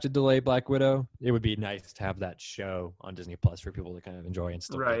do have to delay Black Widow, it would be nice to have that show on Disney Plus for people to kind of enjoy and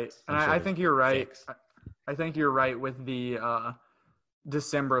still. Right, and I think you're right. I think you're right with the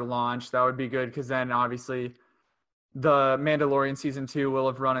December launch. That would be good, because then obviously the Mandalorian season 2 will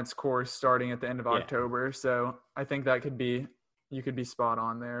have run its course starting at the end of October. So I think that you could be spot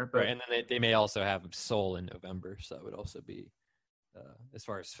on there. But right, and then they may also have Soul in November, so that would also be as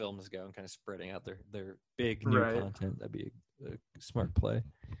far as films go and kind of spreading out their big new Right. content. That'd be a smart play.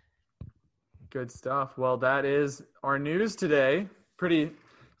 Good stuff. Well, that is our news today. Pretty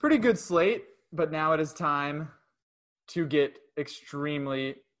good slate, but now it is time to get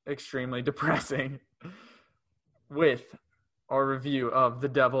extremely depressing with our review of The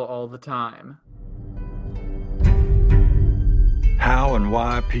Devil All the Time. How and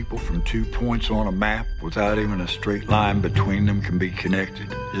why people from 2 points on a map without even a straight line between them can be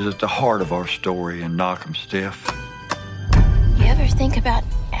connected is at the heart of our story in Knock 'em Stiff. You ever think about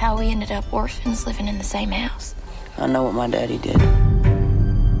how we ended up orphans living in the same house? I know what my daddy did.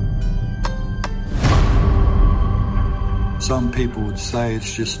 Some people would say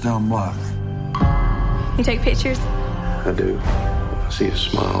it's just dumb luck. You take pictures? I do. I see a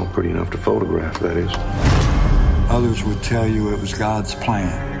smile pretty enough to photograph, that is. Others would tell you it was God's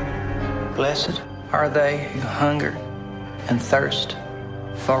plan. Blessed are they who hunger and thirst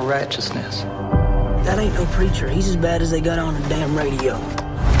for righteousness. That ain't no preacher. He's as bad as they got on the damn radio.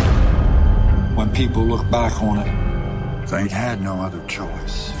 When people look back on it, they had no other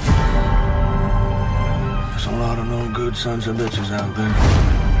choice. There's a lot of no good sons of bitches out there.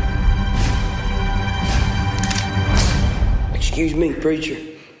 Excuse me, preacher.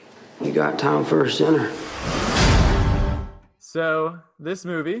 You got time for a sinner? So this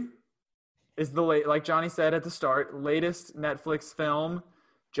movie is like Johnny said at the start, latest Netflix film.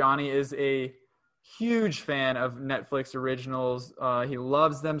 Johnny is a huge fan of Netflix originals. He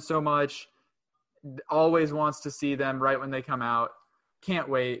loves them so much. Always wants to see them right when they come out. Can't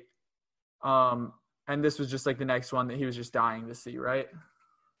wait. And this was just like the next one that he was just dying to see, right?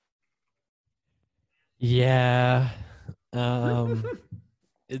 Yeah. The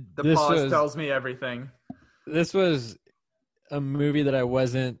pause tells me everything. This was a movie that it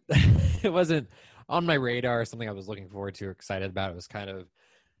wasn't on my radar, something I was looking forward to or excited about. It was kind of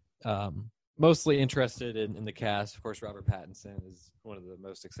mostly interested in the cast. Of course, Robert Pattinson is one of the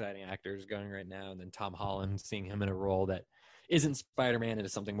most exciting actors going right now. And then Tom Holland, seeing him in a role that isn't Spider-Man into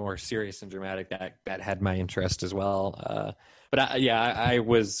something more serious and dramatic, that had my interest as well. I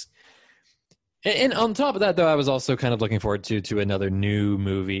was... And on top of that, though, I was also kind of looking forward to another new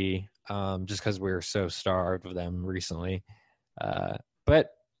movie, just because we were so starved of them recently. But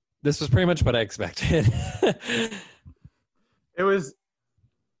this was pretty much what I expected. It was,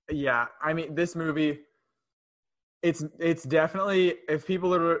 yeah. I mean, this movie, it's definitely, if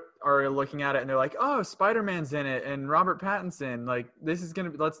people are looking at it and they're like, oh, Spider-Man's in it and Robert Pattinson, like this is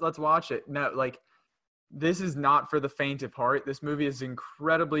gonna be, let's watch it. No, like this is not for the faint of heart. This movie is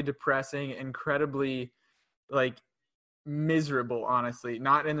incredibly depressing, incredibly like miserable, honestly.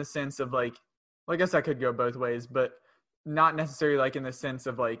 Not in the sense of like, well, I guess that could go both ways, but not necessarily like in the sense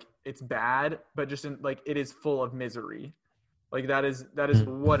of like it's bad, but just in like it is full of misery. Like that is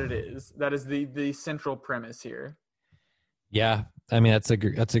what it is. That is the central premise here. Yeah, I mean that's a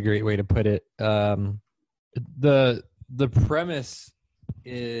great way to put it. The premise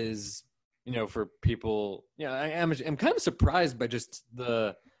is, for people, I'm kind of surprised by just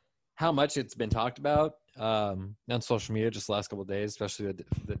how much it's been talked about on social media just the last couple of days, especially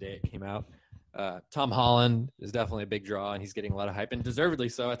the day it came out. Tom Holland is definitely a big draw, and he's getting a lot of hype, and deservedly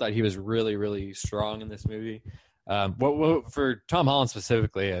so. I thought he was really, really strong in this movie. What for Tom Holland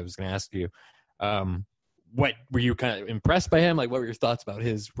specifically, I was going to ask you, what were you kind of impressed by him? Like, what were your thoughts about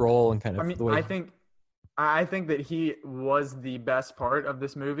his role and kind of the way? I think that he was the best part of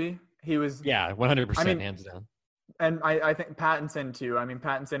this movie. He was 100%, hands down. And I think Pattinson too. I mean,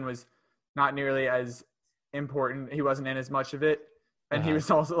 Pattinson was not nearly as important. He wasn't in as much of it, and he was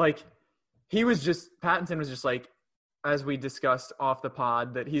also like, Pattinson was just like, as we discussed off the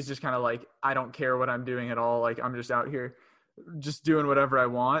pod, that he's just kind of like, I don't care what I'm doing at all. Like, I'm just out here just doing whatever I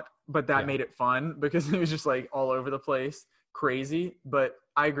want. But that made it fun because he was just like all over the place, crazy. But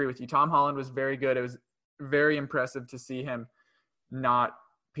I agree with you. Tom Holland was very good. It was very impressive to see him not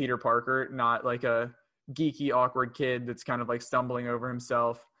Peter Parker, not like a geeky, awkward kid that's kind of like stumbling over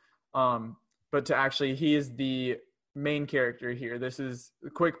himself. But to actually, he is the main character here. This is a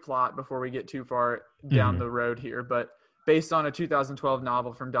quick plot before we get too far down the road here, but based on a 2012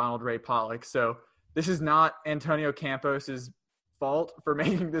 novel from Donald Ray Pollock. So this is not Antonio Campos's fault for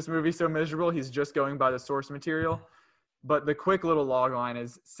making this movie so miserable. He's just going by the source material. But the quick little log line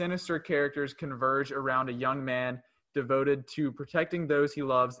is, sinister characters converge around a young man devoted to protecting those he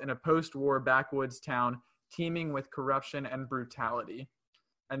loves in a post-war backwoods town teeming with corruption and brutality.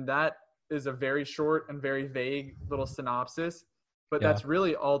 And that is a very short and very vague little synopsis, but that's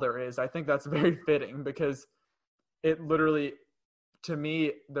really all there is. I think that's very fitting because it literally, to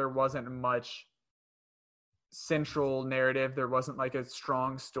me, there wasn't much central narrative. There wasn't like a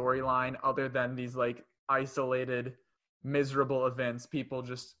strong storyline other than these like isolated, miserable events, people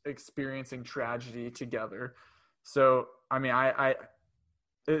just experiencing tragedy together. So, I mean,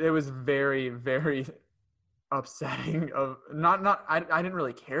 it was very, very upsetting. I didn't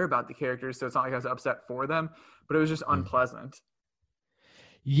really care about the characters, so it's not like I was upset for them, but it was just unpleasant.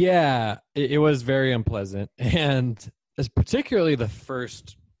 Yeah, it was very unpleasant, and particularly the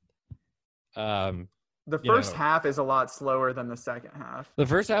first. The first half is a lot slower than the second half. The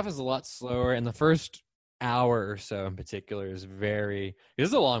first half is a lot slower, and the first hour or so in particular is very. It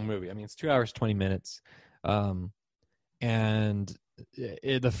is a long movie. I mean, it's 2 hours 20 minutes, and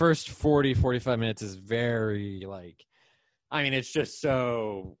the first 45 minutes is very like. I mean, it's just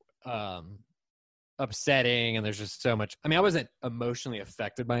so upsetting, and there's just so much. I mean, I wasn't emotionally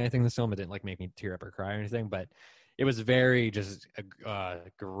affected by anything in this film. It didn't like make me tear up or cry or anything, but it was very just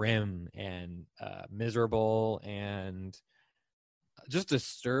grim and miserable and just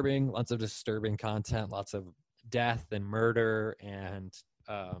disturbing. Lots of disturbing content, lots of death and murder and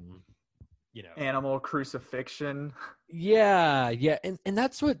animal crucifixion. Yeah, and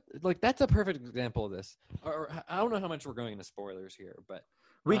that's what that's a perfect example of this. Or I don't know how much we're going into spoilers here, but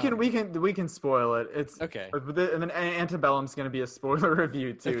we can spoil it. It's okay. And then Antebellum's going to be a spoiler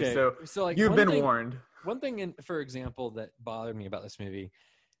review too. Okay. So like, you've been warned. One thing, for example, that bothered me about this movie,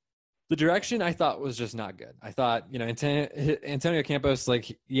 the direction I thought was just not good. I thought, Antonio Campos,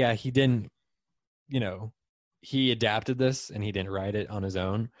 he didn't, he adapted this and he didn't write it on his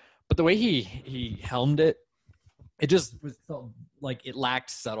own. But the way he helmed it, it just felt like it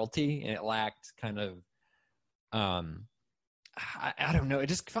lacked subtlety and it lacked kind of, I don't know. It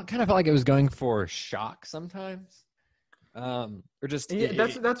just kind of felt like it was going for shock sometimes. Or just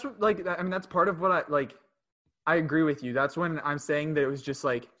that's like, I mean, that's part of what I agree with you. That's when I'm saying that it was just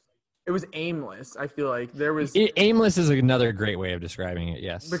like it was aimless. I feel like there was aimless is another great way of describing it.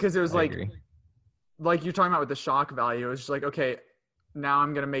 Yes, because it was like agree. Like you're talking about with the shock value. It was just like, okay, now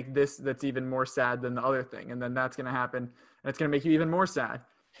I'm gonna make this that's even more sad than the other thing, and then that's gonna happen, and it's gonna make you even more sad.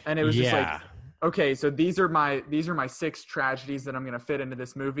 And it was just like, okay, so these are my 6 tragedies that I'm gonna fit into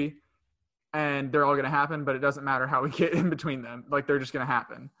this movie. And they're all going to happen, but it doesn't matter how we get in between them. Like, they're just going to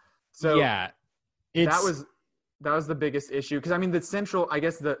happen. So yeah, that was the biggest issue. Because I mean, the central, I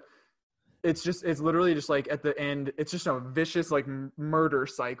guess it's literally just like at the end, it's just a vicious like murder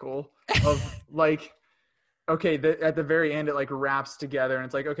cycle of like, okay, at the very end, it like wraps together, and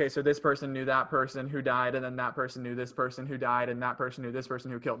it's like, okay, so this person knew that person who died, and then that person knew this person who died, and that person knew this person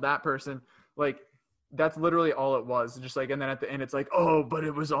who killed that person. Like, that's literally all it was. Just like, and then at the end, it's like, oh, but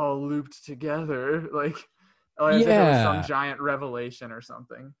it was all looped together. Like, as if it was some giant revelation or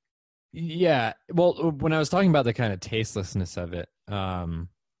something. Yeah. Well, when I was talking about the kind of tastelessness of it, and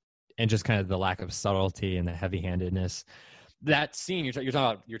just kind of the lack of subtlety and the heavy-handedness, that scene you're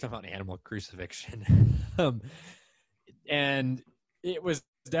talking about an animal crucifixion, and it was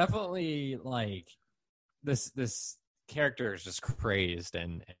definitely like this character is just crazed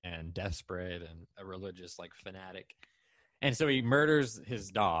and desperate and a religious like fanatic, and so he murders his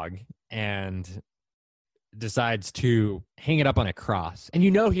dog and decides to hang it up on a cross. And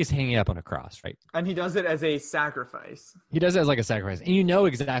he's hanging it up on a cross, right? And he does it as a sacrifice. He does it as like a sacrifice, and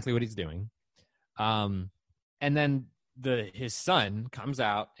exactly what he's doing. And then his son comes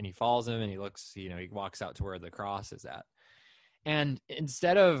out and he follows him and he looks, he walks out to where the cross is at, and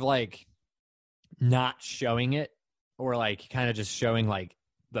instead of like not showing it, or like kind of just showing like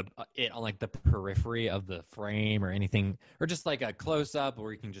it on like the periphery of the frame or anything, or just like a close up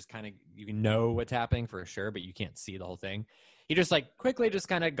where you can know what's happening for sure, but you can't see the whole thing. He just like quickly just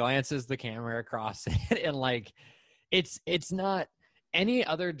kind of glances the camera across it, and like it's not any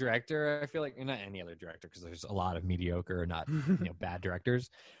other director. I feel like not any other director, because there's a lot of mediocre or not bad directors.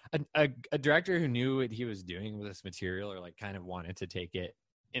 A director who knew what he was doing with this material, or like kind of wanted to take it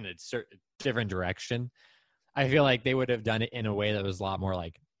in a certain different direction, I feel like they would have done it in a way that was a lot more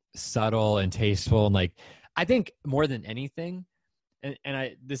like subtle and tasteful. And like, I think more than anything,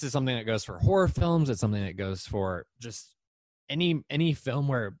 this is something that goes for horror films. It's something that goes for just any film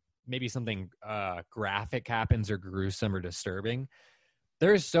where maybe something graphic happens or gruesome or disturbing.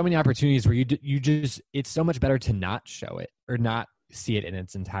 There's so many opportunities where you just, it's so much better to not show it or not see it in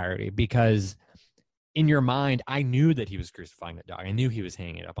its entirety, because in your mind, I knew that he was crucifying the dog. I knew he was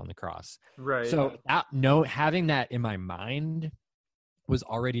hanging it up on the cross. Right. So having that in my mind was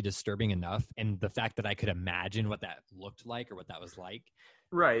already disturbing enough. And the fact that I could imagine what that looked like or what that was like,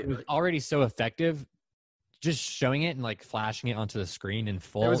 right, it was already so effective. Just showing it and like flashing it onto the screen in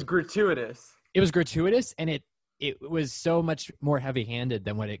full. It was gratuitous. It was gratuitous, and it was so much more heavy-handed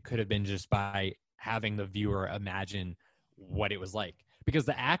than what it could have been just by having the viewer imagine what it was like. Because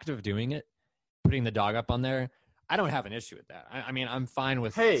the act of doing it, putting the dog up on there, I don't have an issue with that. I mean, I'm fine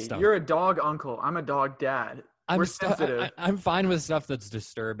with stuff. You're a dog uncle. I'm a dog dad. We're sensitive. I'm fine with stuff that's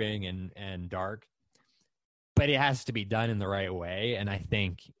disturbing and dark, but it has to be done in the right way. And I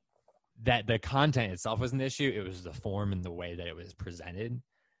think that the content itself was an issue. It was the form and the way that it was presented.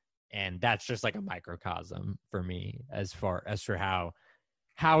 And that's just like a microcosm for me as far as for how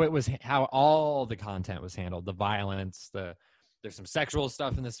all the content was handled, the violence, there's some sexual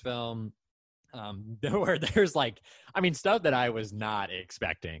stuff in this film. Where there's stuff that I was not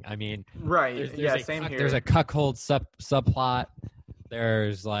expecting. I mean, right. Same here. There's a cuckold subplot.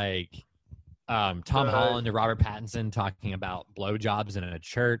 There's Tom Holland and Robert Pattinson talking about blowjobs in a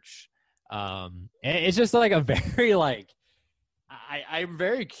church. It's just like a very I'm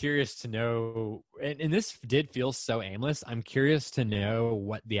very curious to know, and this did feel so aimless. I'm curious to know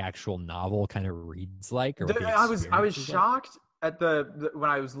what the actual novel kind of reads like. Or I was shocked at when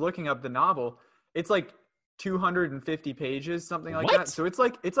I was looking up the novel. It's 250 pages, something like that. So it's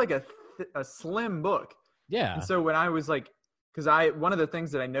like a slim book. Yeah. And so when I was because one of the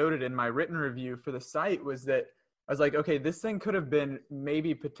things that I noted in my written review for the site was that I was like, okay, this thing could have been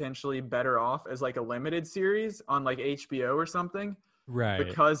maybe potentially better off as a limited series on HBO or something. Right.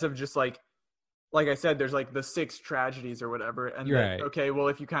 Because of just like I said, there's the 6 tragedies or whatever. And right. Okay, well,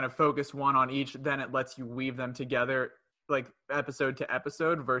 if you kind of focus one on each, then it lets you weave them together episode to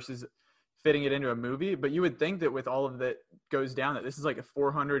episode versus fitting it into a movie. But you would think that with all of that goes down, that this is a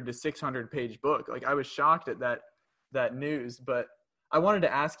 400 to 600 page book. I was shocked at that news, but I wanted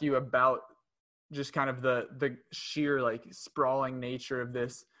to ask you about just kind of the sheer sprawling nature of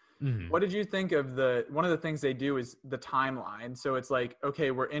this. Mm-hmm. What did you think of one of the things they do is the timeline. So it's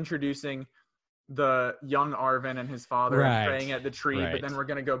okay, we're introducing the young Arvin and his father and praying at the tree, but then we're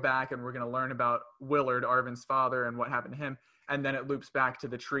going to go back and we're going to learn about Willard, Arvin's father, and what happened to him. And then it loops back to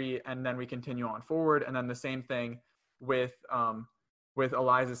the tree, and then we continue on forward. And then the same thing with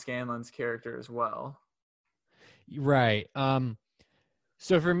Eliza Scanlen's character as well. Right.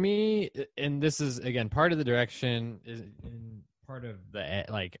 So for me, and this is again part of the direction, is part of the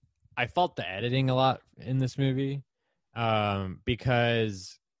I felt the editing a lot in this movie,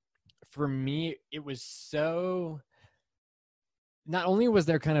 because for me it was so. Not only was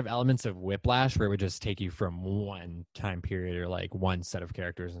there kind of elements of whiplash where it would just take you from one time period or one set of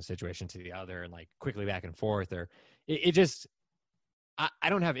characters and situation to the other and quickly back and forth, or it just, I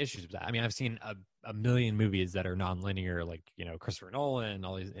don't have issues with that. I mean, I've seen a million movies that are nonlinear, Christopher Nolan,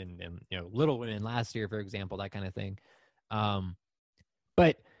 all these, and Little Women last year, for example, that kind of thing.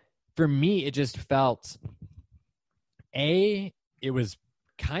 But for me, it just felt, it was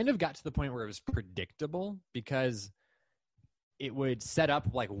kind of got to the point where it was predictable because it would set up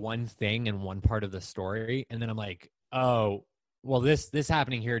one thing in one part of the story, and then I'm like, oh, well, this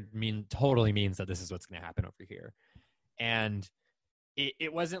happening here totally means that this is what's going to happen over here, and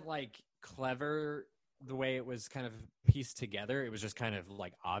it wasn't clever the way it was kind of pieced together. It was just kind of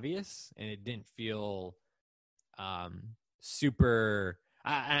obvious, and it didn't feel super.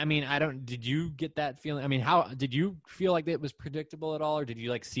 I mean, did you get that feeling? I mean, how did you feel it was predictable at all, or did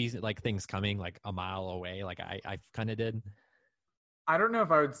you see things coming a mile away I kind of did? I don't know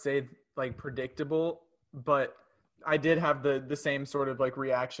if I would say predictable, but I did have the same sort of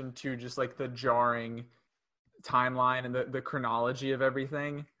reaction to just the jarring timeline and the chronology of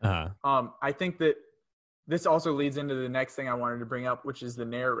everything. Uh-huh. I think that this also leads into the next thing I wanted to bring up, which is the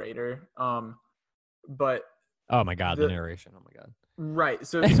narrator. But oh my God, the narration. Oh my God. Right.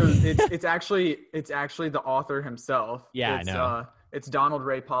 So it's actually the author himself. Yeah, I know. It's Donald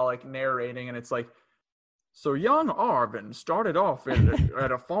Ray Pollock narrating, and it's so young Arvin started off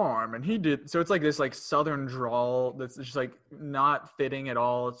at a farm, and he did. So it's this Southern drawl that's just not fitting at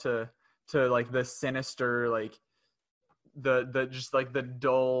all to the sinister the just the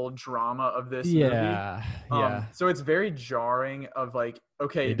dull drama of this movie. Yeah. So it's very jarring of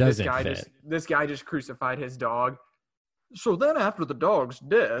okay, it this guy just crucified his dog. So then after the dog's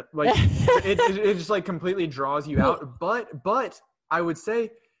dead, it just completely draws you out. But I would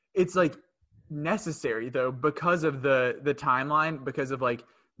say it's necessary though, because of the timeline, because of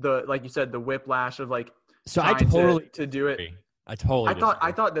the you said, the whiplash of so I totally to do it. I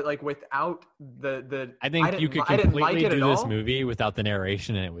thought that without the I think you could completely do this movie without the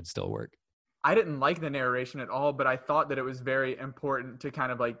narration and it would still work. I didn't like the narration at all, but I thought that it was very important to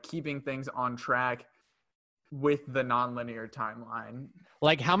kind of keeping things on track with the nonlinear timeline.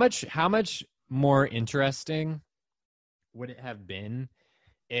 How much more interesting would it have been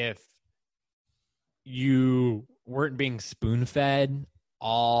if you weren't being spoon-fed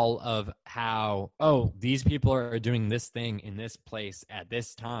all of how, these people are doing this thing in this place at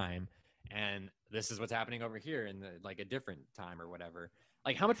this time, and this is what's happening over here in like a different time or whatever.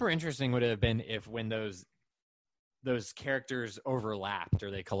 Like, how much more interesting would it have been if when those characters overlapped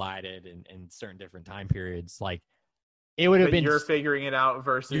or they collided in certain different time periods, like it would have been you're figuring it out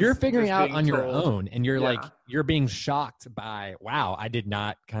versus you're figuring just out being on your told. own, and you're like, you're being shocked by, wow, I did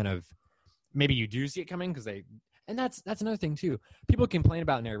not kind of, maybe you do see it coming and that's another thing too. People complain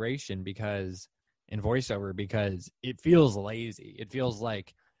about narration and voiceover because it feels lazy. It feels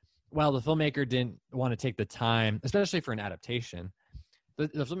like, well, the filmmaker didn't want to take the time, especially for an adaptation. The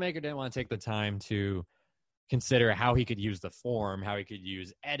filmmaker didn't want to take the time to consider how he could use the form, how he could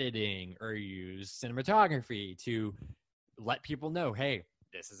use editing or use cinematography to let people know, hey,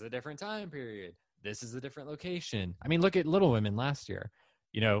 this is a different time period. This is a different location. I mean, look at Little Women last year.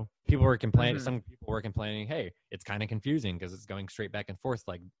 People were complaining. Mm-hmm. Some people were complaining, hey, it's kind of confusing because it's going straight back and forth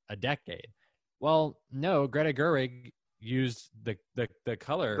like a decade. Well, no, Greta Gerwig used the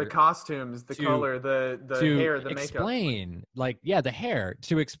color, the costumes, the color, the hair, the explain, makeup. The hair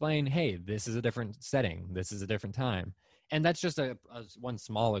to explain, hey, this is a different setting, this is a different time. And that's just a one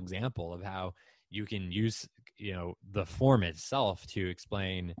small example of how you can use the form itself to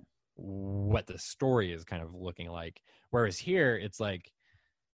explain what the story is kind of looking like. Whereas here it's like,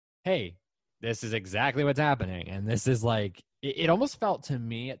 hey, this is exactly what's happening, and this is like it almost felt to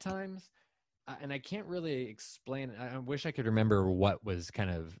me at times. And I can't really explain. I wish I could remember what was kind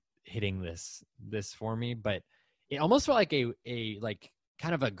of hitting this for me, but it almost felt like a like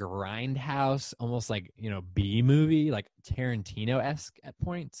kind of a grindhouse, almost like B movie, like Tarantino-esque at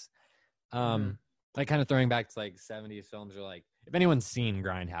points. Like kind of throwing back to like 70s films, or like if anyone's seen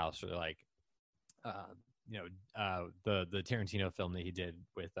Grindhouse, or like the Tarantino film that he did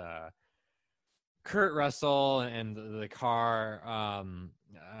with Kurt Russell and the car. I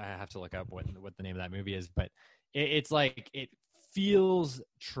have to look up what the name of that movie is, but it's like, it feels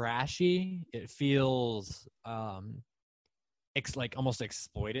trashy. It feels like almost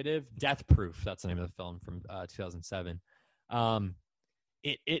exploitative. Death Proof, that's the name of the film from 2007.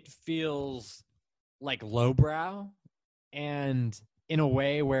 It feels like lowbrow, and in a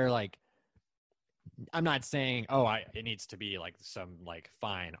way where, like, I'm not saying, it needs to be like some like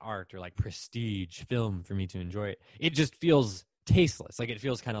fine art or like prestige film for me to enjoy it. It just feels tasteless. Like, it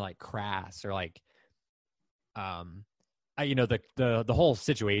feels kind of like crass, or like, the whole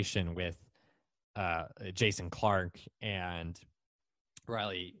situation with Jason Clarke and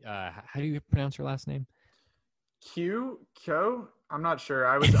Riley. How do you pronounce her last name? Kyo? I'm not sure.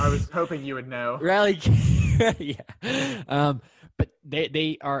 I was hoping you would know. Riley. Yeah. But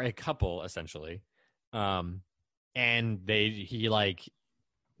they are a couple essentially. And he like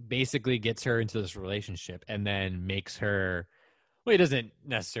basically gets her into this relationship, and then makes her, well, he doesn't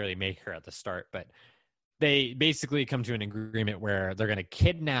necessarily make her at the start, but they basically come to an agreement where they're going to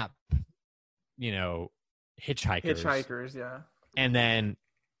kidnap, hitchhikers. Yeah. And then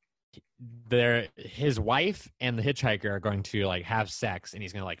his wife and the hitchhiker are going to like have sex, and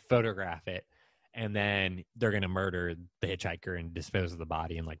he's going to like photograph it. And then they're going to murder the hitchhiker and dispose of the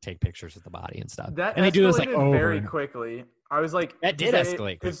body, and like take pictures of the body and stuff. That and they do this like very quickly. I was like, that did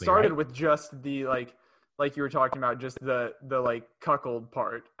escalate quickly. It started right? with just the like you were talking about, just the like cuckold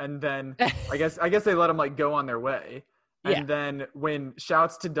part, and then I guess they let them like go on their way. And then when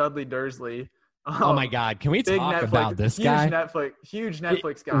shouts to Dudley Dursley. Oh my God! Can we talk about this guy? Huge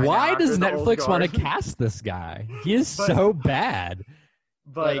Netflix guy. Why does Netflix want to cast this guy? He is so bad.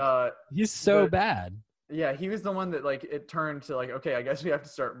 But like, he's so bad. Yeah, he was the one that like it turned to like, okay, I guess we have to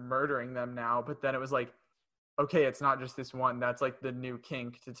start murdering them now. But then it was like, okay, it's not just this one. That's like the new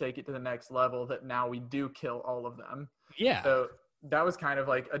kink to take it to the next level, that now we do kill all of them. Yeah. So that was kind of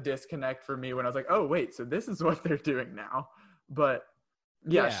like a disconnect for me when I was like, oh wait, so this is what they're doing now. But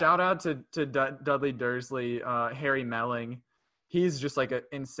yeah. Shout out to Dudley Dursley, Harry Melling. He's just like an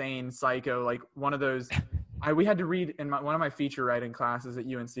insane psycho, like one of those. We had to read in one of my feature writing classes at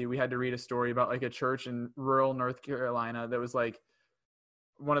UNC. We had to read a story about like a church in rural North Carolina that was like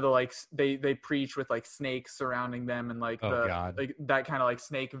one of the like they preach with like snakes surrounding them, and like like that kind of like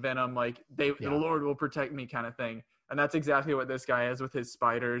snake venom, like the Lord will protect me kind of thing. And that's exactly what this guy is with his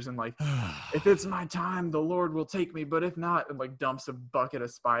spiders, and like if it's my time, the Lord will take me, but if not, and like dumps a bucket of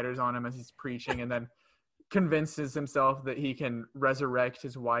spiders on him as he's preaching, and then convinces himself that he can resurrect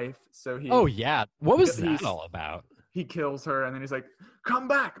his wife. So he what was that all about? He kills her, and then he's like, come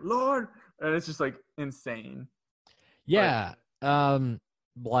back, Lord. And it's just like insane.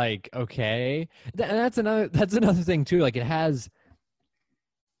 Like, okay. That's another thing too. Like, it has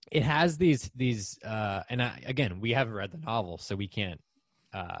these again, we haven't read the novel, so we can't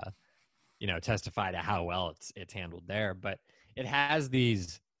testify to how well it's handled there. But it has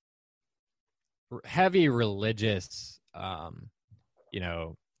these heavy religious, tones.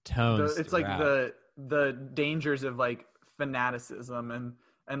 It's throughout. like the dangers of like fanaticism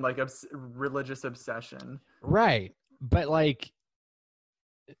and like religious obsession. Right. But like,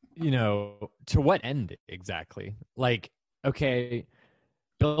 to what end exactly? Like, okay,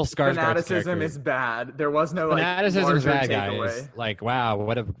 Bill Skarsgård's fanaticism character, is bad. There was no fanaticism is bad, takeaway. guys. Like, wow,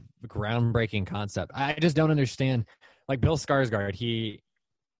 what a groundbreaking concept. I just don't understand. Like Bill Skarsgård,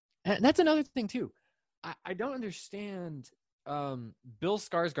 and that's another thing too. I don't understand Bill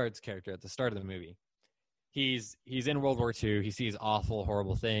Skarsgård's character at the start of the movie. He's in World War II. He sees awful,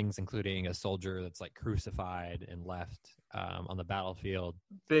 horrible things, including a soldier that's like crucified and left on the battlefield.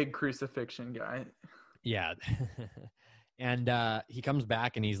 Big crucifixion guy. Yeah. And he comes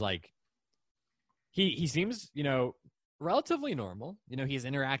back and he's like, he seems, relatively normal. He's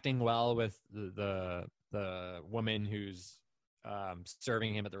interacting well with the woman who's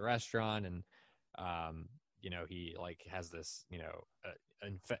serving him at the restaurant, and he like has this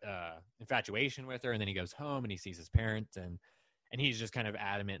infatuation with her, and then he goes home and he sees his parents, and he's just kind of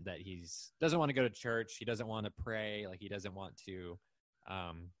adamant that doesn't want to go to church. He doesn't want to pray. Like he doesn't want to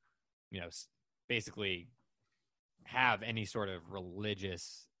basically have any sort of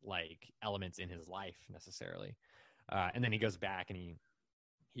religious like elements in his life necessarily. And then he goes back and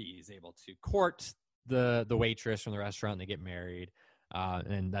he's able to court the waitress from the restaurant, and they get married.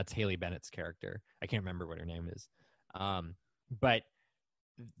 And that's Haley Bennett's character. I can't remember what her name is. But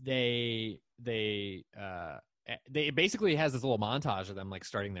they basically has this little montage of them like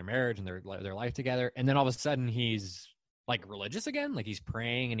starting their marriage and their life together. And then all of a sudden he's like religious again. Like he's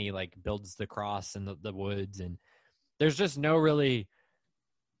praying and he like builds the cross in the woods, and there's just no really,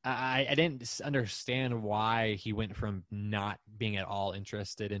 I didn't understand why he went from not being at all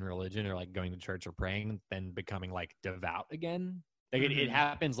interested in religion or like going to church or praying, then becoming like devout again. Like it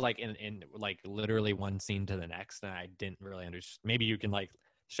happens like in like literally one scene to the next, and I didn't really understand. Maybe you can like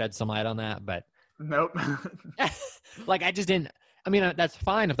shed some light on that, but nope. Like I just didn't. I mean, that's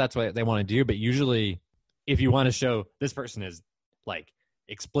fine if that's what they want to do, but usually, if you want to show this person is like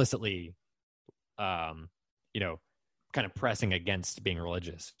explicitly, kind of pressing against being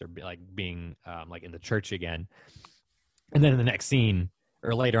religious or being like in the church again, and then in the next scene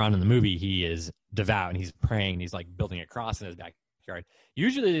or later on in the movie, he is devout and he's praying and he's like building a cross in his backyard.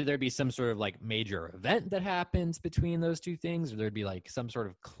 Usually there'd be some sort of like major event that happens between those two things, or there'd be like some sort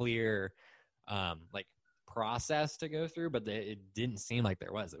of clear like process to go through, but it didn't seem like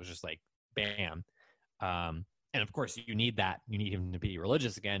there was. It was just like bam. And of course you need that. You need him to be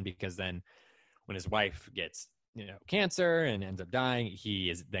religious again, because then when his wife gets cancer and ends up dying, he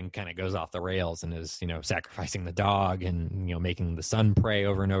is then kind of goes off the rails and is sacrificing the dog and making the son pray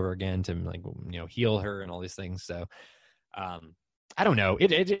over and over again to like heal her and all these things. So I don't know,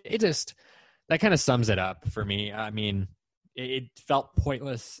 it just, that kind of sums it up for me. I mean, it felt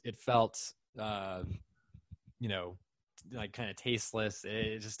pointless. It felt like kind of tasteless.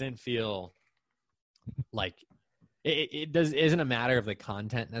 It just didn't feel like it isn't a matter of the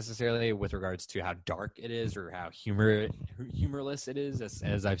content necessarily with regards to how dark it is or how humorless it is,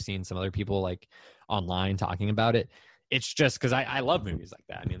 as I've seen some other people like online talking about it. It's just because I love movies like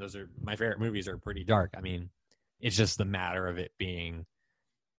that. I mean, those are my favorite movies, are pretty dark. I mean, it's just the matter of it being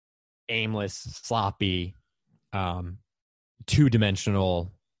aimless, sloppy,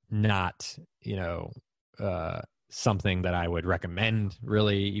 two-dimensional, not something that I would recommend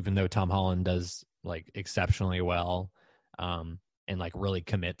really, even though Tom Holland does like exceptionally well and like really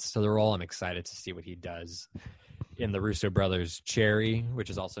commits to the role. I'm excited to see what he does in the Russo brothers Cherry, which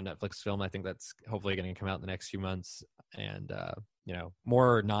is also a Netflix film. I think that's hopefully going to come out in the next few months, and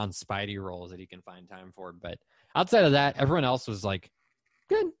more non-Spidey roles that he can find time for. But outside of that, everyone else was like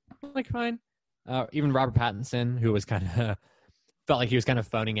good, like fine. Even Robert Pattinson, who was kind of felt like he was kind of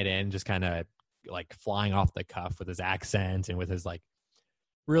phoning it in, just kind of like flying off the cuff with his accent and with his like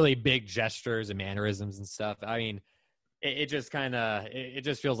really big gestures and mannerisms and stuff. I mean, it just kind of, it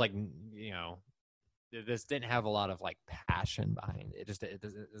just feels like, this didn't have a lot of like passion behind it. It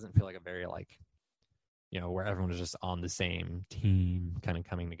doesn't feel like a very like, where everyone was just on the same team kind of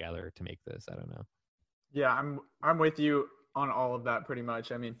coming together to make this. I don't know. Yeah, I'm with you on all of that pretty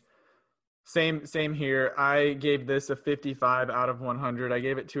much. I mean, same here. I gave this a 55 out of 100. I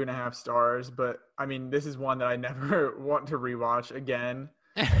gave it 2.5 stars, but I mean, this is one that I never want to rewatch again.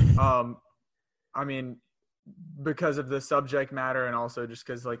 I mean, because of the subject matter and also just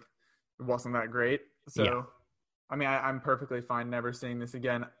because like it wasn't that great. So yeah. I mean, I'm perfectly fine never seeing this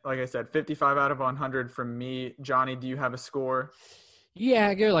again. Like I said, 55 out of 100 from me. Johnny, do you have a score? Yeah,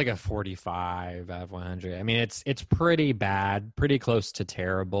 I give it like a 45 out of 100. I mean, it's pretty bad, pretty close to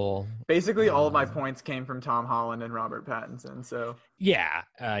terrible. Basically, all of my points came from Tom Holland and Robert Pattinson. So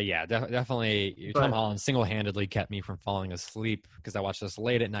definitely. Tom Holland single-handedly kept me from falling asleep because I watched this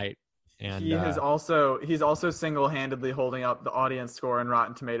late at night. And he's also single-handedly holding up the audience score on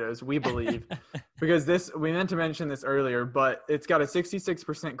Rotten Tomatoes, we believe, because we meant to mention this earlier, but it's got a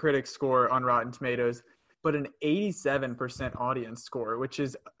 66% critic score on Rotten Tomatoes, but an 87% audience score, which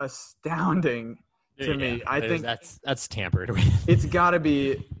is astounding to me. I think that's tampered with. It's got to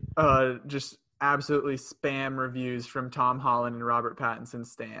be just absolutely spam reviews from Tom Holland and Robert Pattinson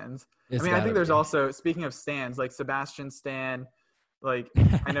stans. I think there's also, speaking of stans, like Sebastian Stan. Like,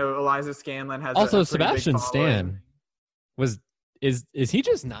 I know Eliza Scanlon has also a Sebastian big Stan is he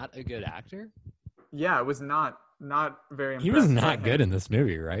just not a good actor? Yeah, it was not very impressive. He was not good in this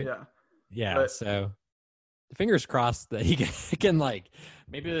movie, right? Yeah. But, so fingers crossed that he can like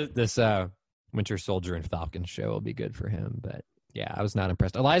maybe this Winter Soldier and Falcon show will be good for him. But yeah, I was not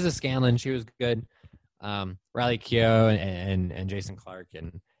impressed. Eliza Scanlon, she was good. Riley Keough and Jason Clarke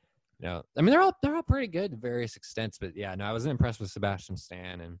and. No, I mean they're all pretty good to various extents, but yeah, no, I wasn't impressed with Sebastian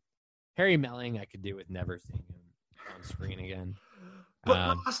Stan and Harry Melling. I could do with never seeing him on screen again.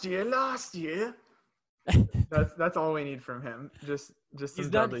 But last year, that's all we need from him. Just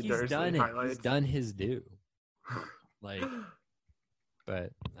some Dudley Dursley highlights. He's done his due. But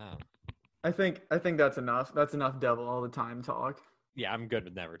I think that's enough. That's enough devil all the time talk. Yeah, I'm good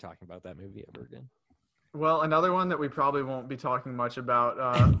with never talking about that movie ever again. Well, another one that we probably won't be talking much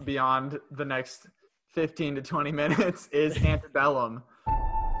about beyond the next 15 to 20 minutes is Antebellum.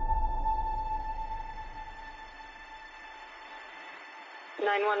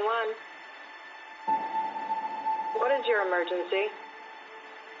 What is your emergency?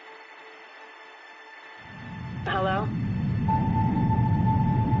 Hello?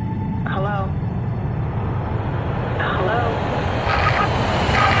 Hello? Hello?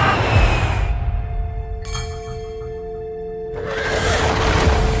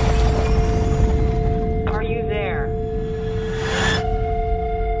 Are you there?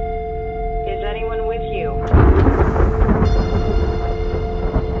 Is anyone with you?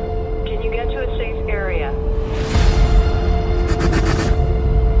 Can you get to a safe area?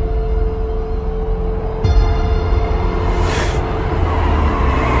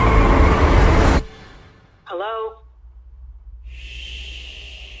 Hello?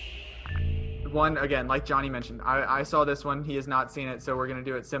 One, again, like Johnny mentioned, I saw this one. He has not seen it, so we're going to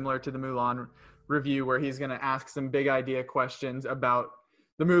do it similar to the Mulan review where he's going to ask some big idea questions about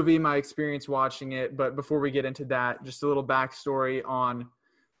the movie, my experience watching it. But before we get into that, just a little backstory on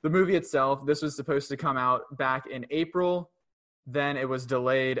the movie itself. This was supposed to come out back in April. Then it was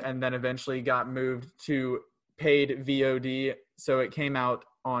delayed and then eventually got moved to paid VOD. So it came out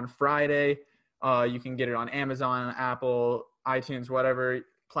on Friday. You can get it on Amazon, Apple, iTunes, whatever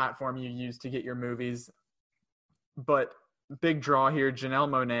platform you use to get your movies. But big draw here, Janelle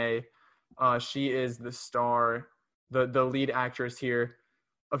Monáe. She is the star, the lead actress here.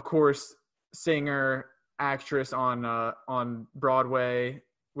 Of course, singer, actress on Broadway.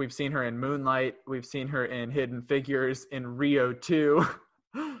 We've seen her in Moonlight. We've seen her in Hidden Figures, in Rio 2.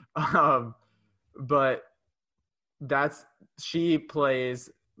 But she plays,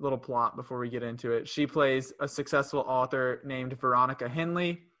 little plot before we get into it. She plays a successful author named Veronica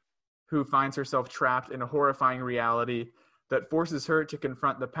Henley, who finds herself trapped in a horrifying reality that forces her to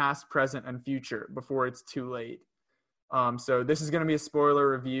confront the past, present, and future before it's too late. So this is going to be a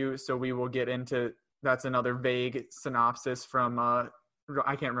spoiler review, so we will get into, that's another vague synopsis from, I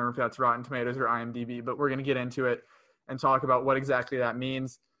can't remember if that's Rotten Tomatoes or IMDb, but we're going to get into it and talk about what exactly that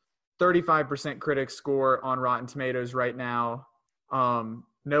means. 35% critic score on Rotten Tomatoes right now.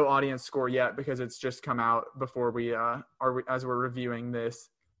 No audience score yet because it's just come out before as we're reviewing this.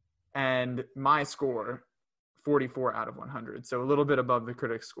 And my score, 44 out of 100. So a little bit above the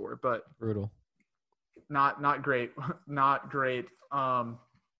critic score, but brutal. Not great. Not great.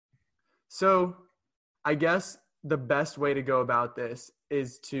 So I guess the best way to go about this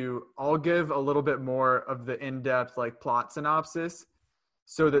is I'll give a little bit more of the in-depth like plot synopsis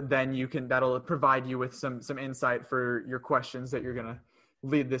so that then that'll provide you with some insight for your questions that you're going to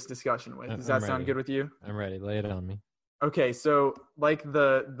lead this discussion with. Does that sound good with you? I'm ready. Lay it on me. Okay. So like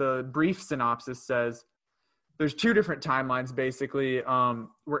the brief synopsis says, there's two different timelines, basically.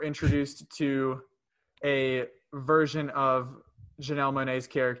 We're introduced to a version of Janelle Monáe's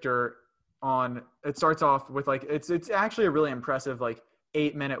character it starts off with like, it's actually a really impressive, like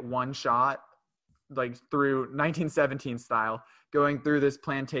 8-minute one shot, like through 1917 style, going through this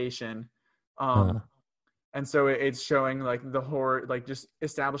plantation. And so it's showing like the horror, like just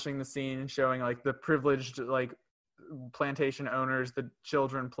establishing the scene and showing like the privileged like plantation owners, the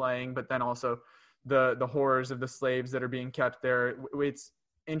children playing, but then also the horrors of the slaves that are being kept there. It's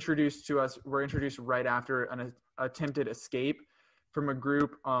introduced to us. We're introduced right after an attempted escape from a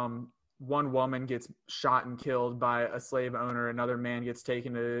group. One woman gets shot and killed by a slave owner. Another man gets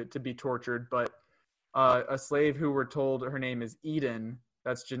taken to be tortured. But a slave who we're told her name is Eden,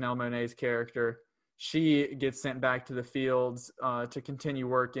 that's Janelle Monáe's character, she gets sent back to the fields to continue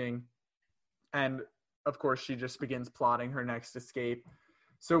working. And of course, she just begins plotting her next escape.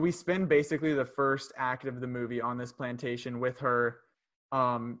 So we spend basically the first act of the movie on this plantation with her.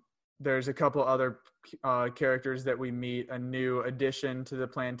 There's a couple other characters that we meet, a new addition to the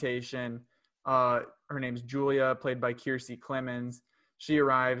plantation. Her name's Julia, played by Kiersey Clemens. She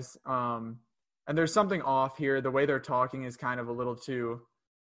arrives, and there's something off here. The way they're talking is kind of a little too,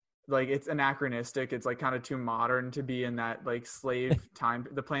 like, it's anachronistic. It's like kind of too modern to be in that like slave time,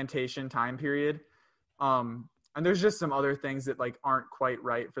 the plantation time period. And there's just some other things that like aren't quite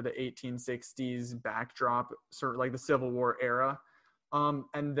right for the 1860s backdrop, sort of like the Civil War era.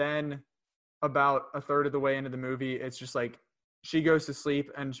 And then about a third of the way into the movie, it's just like she goes to sleep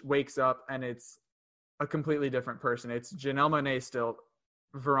and wakes up and it's a completely different person. It's Janelle Monáe still.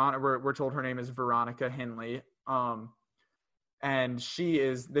 We're told her name is Veronica Henley. And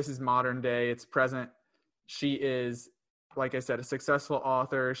this is modern day, it's present. She is, like I said, a successful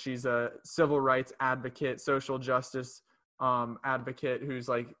author. She's a civil rights advocate, social justice advocate who's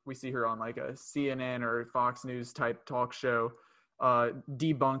like, we see her on like a CNN or Fox News type talk show,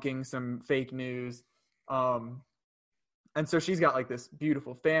 debunking some fake news. And so she's got like this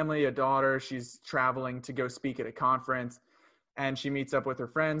beautiful family, a daughter. She's traveling to go speak at a conference, and she meets up with her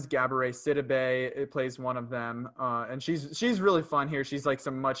friends. Gabourey Sidibe, it plays one of them. And she's really fun here. She's like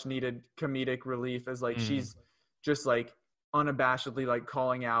some much needed comedic relief, as like she's just like unabashedly like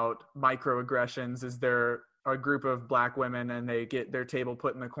calling out microaggressions as they're a group of black women and they get their table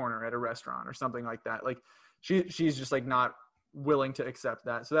put in the corner at a restaurant or something like that. Like she's just like not willing to accept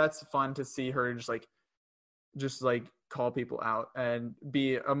that. So that's fun to see her just like call people out and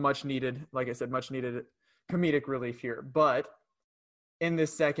be a much needed, like I said, much needed comedic relief here. But in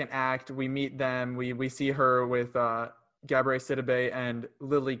this second act, we meet them. We see her with Gabourey Sidibe and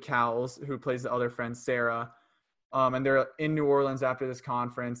Lily Cowles, who plays the other friend, Sarah. And they're in New Orleans after this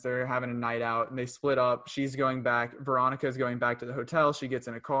conference. They're having a night out and they split up. She's going back. Veronica's going back to the hotel. She gets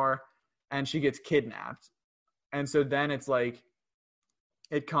in a car and she gets kidnapped. And so then it's like,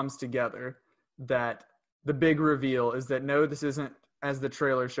 it comes together that the big reveal is that, no, this isn't, as the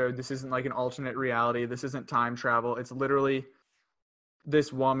trailer showed, this isn't like an alternate reality. This isn't time travel. It's literally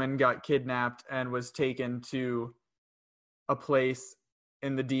this woman got kidnapped and was taken to a place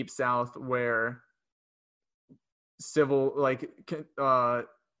in the Deep South where civil, like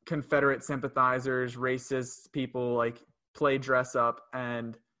Confederate sympathizers, racist people like play dress up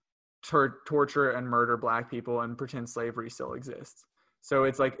and torture and murder black people and pretend slavery still exists. So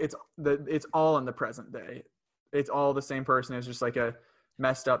it's like it's all in the present day. It's all the same person. It's just like a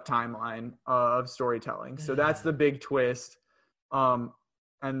messed up timeline of storytelling. So that's the big twist. And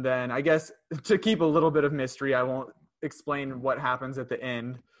then I guess to keep a little bit of mystery, I won't explain what happens at the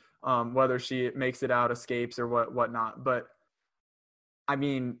end, whether she makes it out, escapes, or whatnot. But I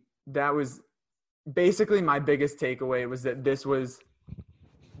mean, that was basically my biggest takeaway, was that this was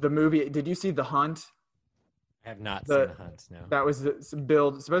the movie. Did you see The Hunt? I have not seen The Hunt, no. That was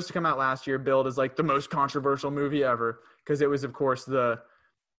billed, supposed to come out last year, billed as like the most controversial movie ever, because it was, of course, the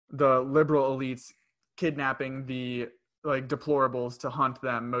liberal elites kidnapping the like deplorables to hunt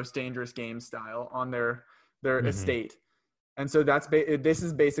them, most dangerous game style, on their estate. And so this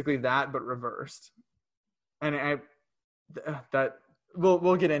is basically that, but reversed. And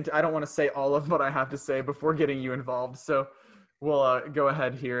we'll get into. I don't want to say all of what I have to say before getting you involved, so we'll go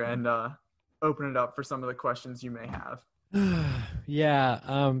ahead here and open it up for some of the questions you may have.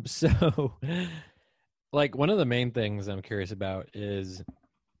 Yeah. So like one of the main things I'm curious about is,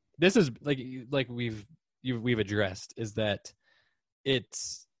 this is like we've addressed, is that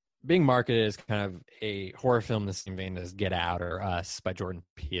it's being marketed as kind of a horror film in the same vein as Get Out or Us by Jordan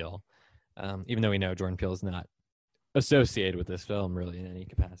Peele. Even though we know Jordan Peele is not associated with this film really in any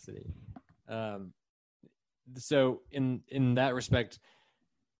capacity. So in that respect,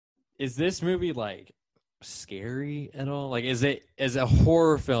 is this movie like scary at all? Like, is it as a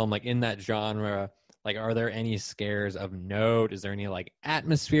horror film, like in that genre, like are there any scares of note? Is there any like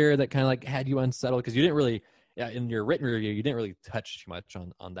atmosphere that kind of like had you unsettled? Because you didn't really, in your written review, you didn't really touch too much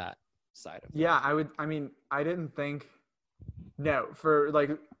on that side of it. Yeah, I didn't think, no, for like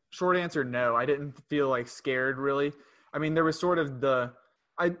short answer, no. I didn't feel like scared really. I mean, there was sort of the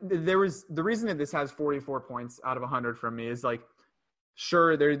reason that this has 44 points out of 100 from me is like,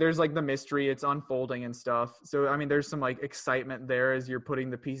 sure, there's like the mystery, it's unfolding and stuff. So I mean, there's some like excitement there as you're putting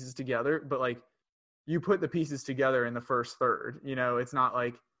the pieces together, but like you put the pieces together in the first third, you know, it's not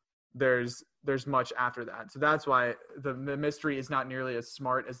like there's much after that. So that's why the mystery is not nearly as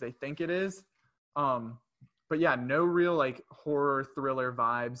smart as they think it is. But yeah, no real like horror thriller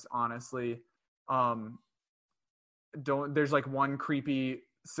vibes, honestly. There's like one creepy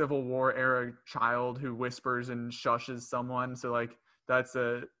Civil War era child who whispers and shushes someone. So like that's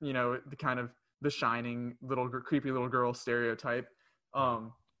the kind of the Shining creepy little girl stereotype.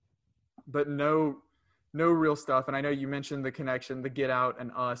 But no real stuff. And I know you mentioned the connection, the Get Out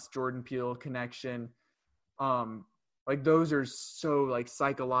and Us, Jordan Peele connection. Like those are so like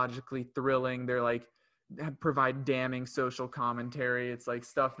psychologically thrilling. They're like provide damning social commentary. It's like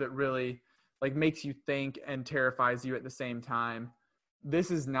stuff that really like makes you think and terrifies you at the same time. This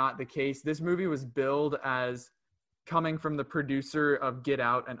is not the case. This movie was billed as coming from the producer of Get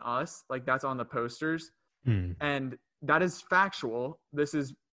Out and Us. Like that's on the posters. And that is factual. This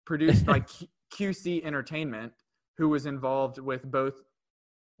is produced by QC Entertainment, who was involved with both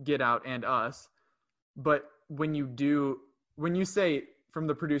Get Out and Us. But when you say from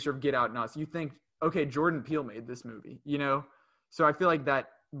the producer of Get Out and Us, you think, okay, Jordan Peele made this movie, you know? So I feel like that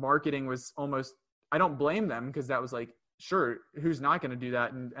marketing was almost, I don't blame them because that was like, sure, who's not going to do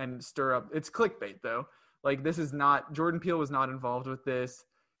that and stir up? It's clickbait though. Like this is not, Jordan Peele was not involved with this.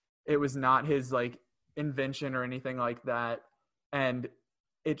 It was not his like invention or anything like that. And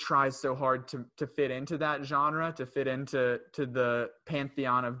it tries so hard to fit into that genre, to fit into the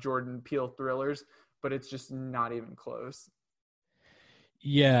pantheon of Jordan Peele thrillers, but it's just not even close.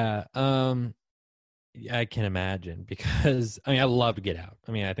 Yeah. I can imagine because I mean, I love Get Out.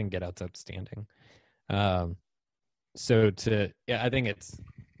 I mean, I think Get Out's outstanding. I think it's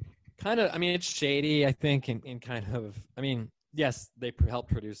kind of, I mean, it's shady, I think, in kind of, I mean, yes, they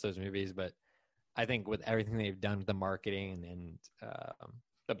helped produce those movies, but I think with everything they've done with the marketing and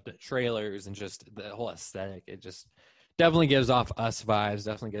the trailers and just the whole aesthetic, it just definitely gives off Us vibes,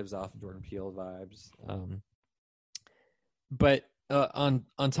 definitely gives off Jordan Peele vibes. But on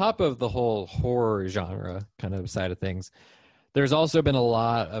top of the whole horror genre kind of side of things, there's also been a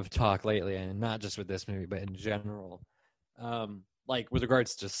lot of talk lately, and not just with this movie, but in general, like with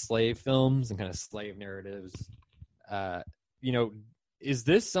regards to slave films and kind of slave narratives. Is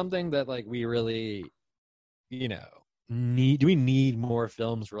this something that like we really, do we need more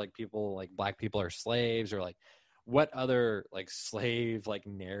films where like people, like black people are slaves, or like what other like slave like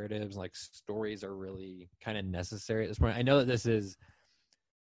narratives, like stories are really kind of necessary at this point? I know that this is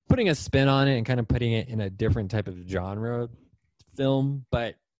putting a spin on it and kind of putting it in a different type of genre film,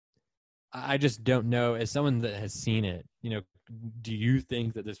 but I just don't know, as someone that has seen it, do you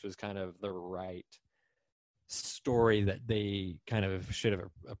think that this was kind of the right story that they kind of should have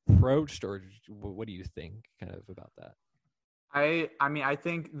approached, or what do you think kind of about that? I mean, I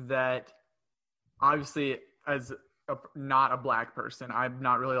think that obviously as not a black person, I'm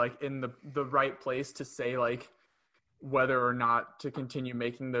not really like in the right place to say like whether or not to continue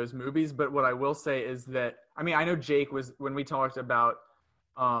making those movies. But what I will say is that, I mean, I know Jake was, when we talked about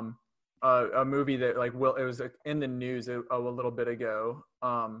a movie that like it was in the news a little bit ago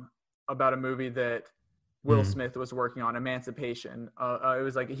about a movie that Will Smith was working on, Emancipation. It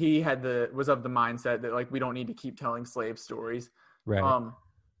was like he was of the mindset that like we don't need to keep telling slave stories. Right.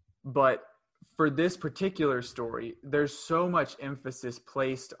 But for this particular story, there's so much emphasis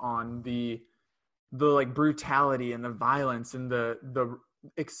placed on the like brutality and the violence and the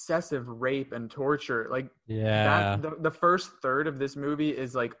excessive rape and torture. Like the first third of this movie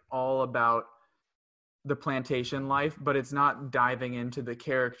is like all about the plantation life, but it's not diving into the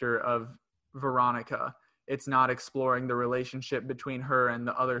character of Veronica. It's not exploring the relationship between her and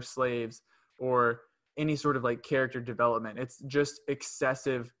the other slaves or any sort of like character development. It's just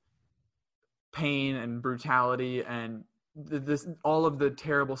excessive pain and brutality and this all of the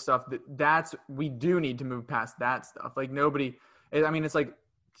terrible stuff we do need to move past that stuff. Like nobody, I mean, it's like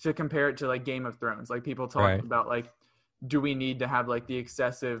to compare it to like Game of Thrones, like people talk about like, do we need to have like the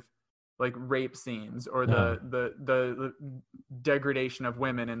excessive like rape scenes or the degradation of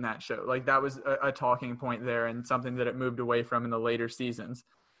women in that show? Like that was a talking point there and something that it moved away from in the later seasons.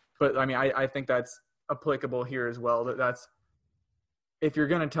 But I mean, I think that's applicable here as well. That's if you're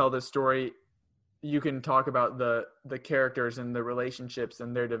going to tell this story, you can talk about the characters and the relationships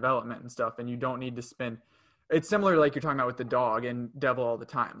and their development and stuff, and you don't need to spend. It's similar like you're talking about with the dog and Devil All the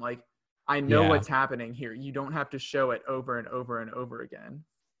Time. Like I know what's happening here. You don't have to show it over and over and over again.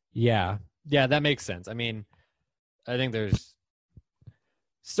 Yeah, that makes sense. I mean, I think there's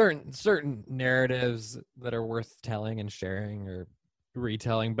certain narratives that are worth telling and sharing or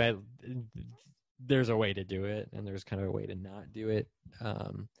retelling, but there's a way to do it, and there's kind of a way to not do it.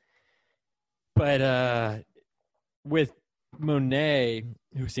 But with Monet,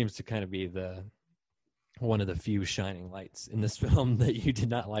 who seems to kind of be one of the few shining lights in this film that you did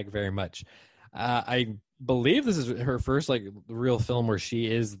not like very much, I believe this is her first like real film where she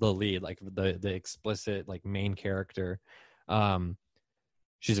is the lead, like the explicit like main character.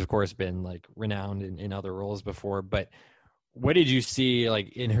 She's of course been like renowned in other roles before, but what did you see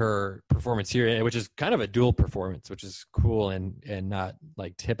like in her performance here, which is kind of a dual performance, which is cool and not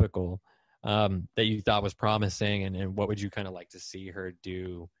like typical, that you thought was promising, and what would you kind of like to see her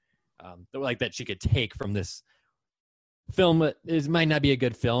do, like that she could take from this film? It might not be a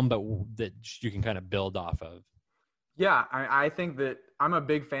good film, but that you can kind of build off of. Yeah, I think that I'm a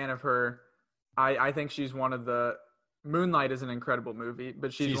big fan of her. I think she's one of the Moonlight is an incredible movie,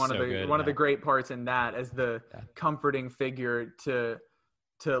 but she's one of the great parts in that as the comforting figure to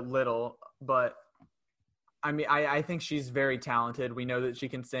Little. But I mean, I think she's very talented. We know that she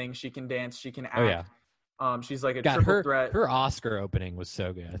can sing, she can dance, she can act. Oh, yeah. She's like a triple threat. Her Oscar opening was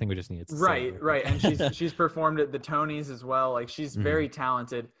so good. I think we just needed to right, and she's performed at the Tonys as well. Like she's very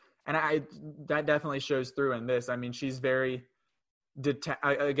talented, and that definitely shows through in this. I mean, she's very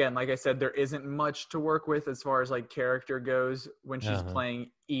again, like I said, there isn't much to work with as far as like character goes when she's playing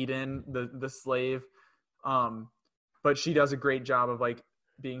Eden, the slave. But she does a great job of like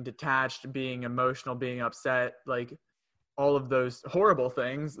being detached, being emotional, being upset, like all of those horrible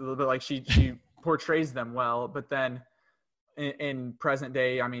things. But like she portrays them well. But then in present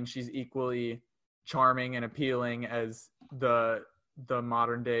day, I mean, she's equally charming and appealing as the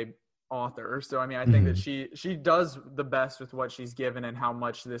modern day author. So I mean, I think that she does the best with what she's given and how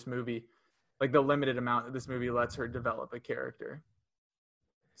much this movie, like the limited amount that this movie lets her develop a character.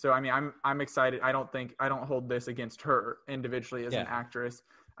 So I mean, I'm excited. I don't hold this against her individually as an actress.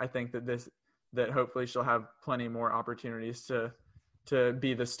 I think that hopefully she'll have plenty more opportunities to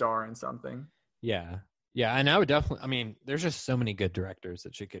be the star in something. Yeah, and I would definitely. I mean, there's just so many good directors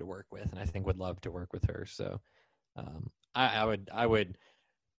that she could work with, and I think would love to work with her. So, I would.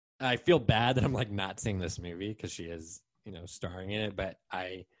 I feel bad that I'm like not seeing this movie because she is, starring in it, but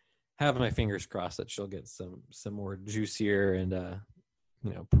I have my fingers crossed that she'll get some more juicier and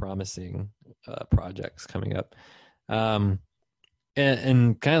promising projects coming up. And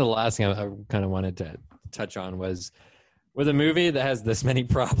kind of the last thing I kind of wanted to touch on was with a movie that has this many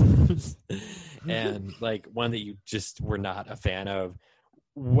problems and like one that you just were not a fan of.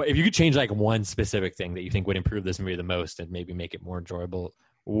 If you could change like one specific thing that you think would improve this movie the most and maybe make it more enjoyable,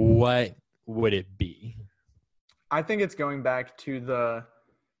 what would it be? I think it's going back to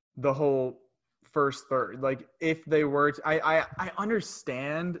the whole first third. Like if they were to, I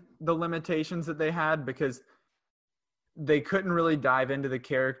understand the limitations that they had because they couldn't really dive into the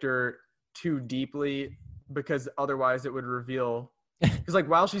character too deeply because otherwise it would reveal, because like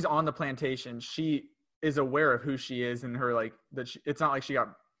while she's on the plantation, she is aware of who she is and her like that it's not like she got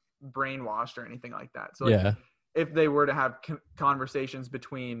brainwashed or anything like that. So like, if they were to have conversations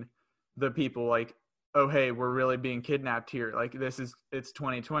between the people like, oh, hey, we're really being kidnapped here. Like it's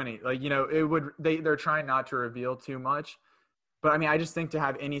 2020. Like, they're trying not to reveal too much, but I mean, I just think to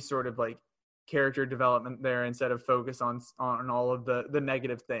have any sort of like character development there instead of focus on all of the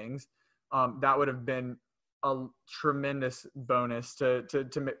negative things, that would have been a tremendous bonus to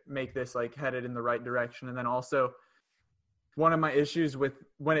make this like headed in the right direction. And then also one of my issues with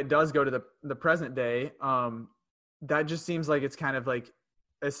when it does go to the present day, that just seems like it's kind of like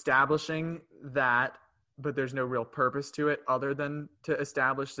establishing that, but there's no real purpose to it other than to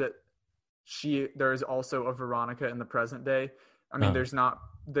establish that there is also a Veronica in the present day. I mean,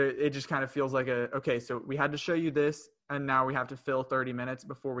 it just kind of feels like okay, so we had to show you this and now we have to fill 30 minutes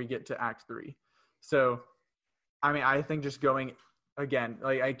before we get to act 3. So, I mean, I think just going again,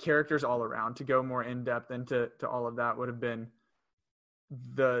 like characters all around to go more in depth into all of that would have been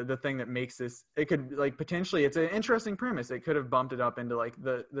the thing that makes this, it could like potentially, it's an interesting premise. It could have bumped it up into like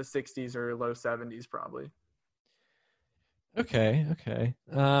the 60s or low 70s probably. Okay.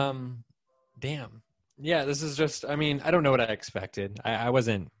 Damn. Yeah, this is just, I mean, I don't know what I expected. I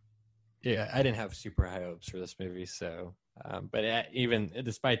didn't have super high hopes for this movie. So, but even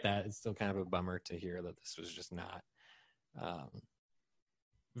despite that, it's still kind of a bummer to hear that this was just not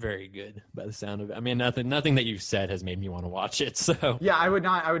very good by the sound of it. I mean, nothing that you've said has made me want to watch it. So yeah, I would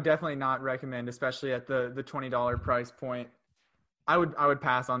definitely not recommend, especially at the $20 price point. I would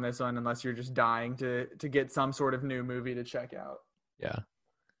pass on this one unless you're just dying to get some sort of new movie to check out. Yeah.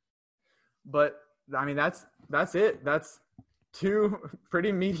 But I mean, that's it. That's 2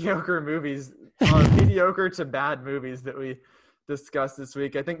 pretty mediocre movies, mediocre to bad movies that we discussed this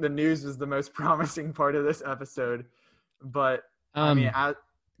week. I think the news was the most promising part of this episode. But I mean,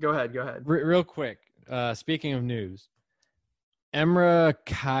 go ahead. Real quick. Speaking of news, Emra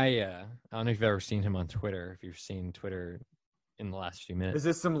Kaya. I don't know if you've ever seen him on Twitter. If you've seen Twitter in the last few minutes, is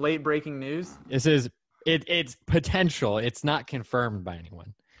this some late breaking news? This is it's potential. It's not confirmed by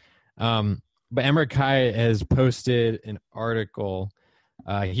anyone. But Emra Kaya has posted an article.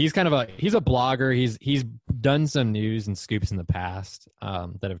 He's a blogger. He's done some news and scoops in the past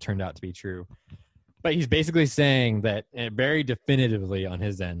that have turned out to be true. But he's basically saying that, and very definitively on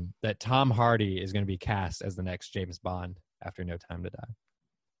his end, that Tom Hardy is going to be cast as the next James Bond after No Time to Die.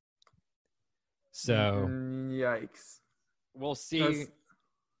 So, yikes. We'll see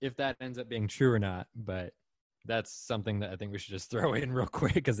if that ends up being true or not. But that's something that I think we should just throw in real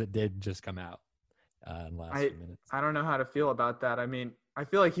quick because it did just come out in the last few minutes. I don't know how to feel about that. I mean, I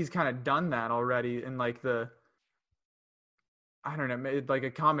feel like he's kind of done that already in like I don't know, like a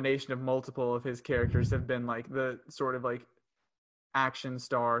combination of multiple of his characters have been like the sort of like action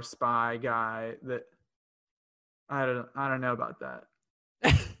star spy guy that I don't know about that.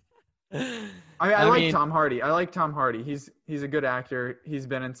 I mean, Tom Hardy. I like Tom Hardy. He's a good actor. He's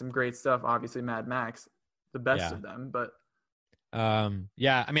been in some great stuff. Obviously, Mad Max, the best of them. But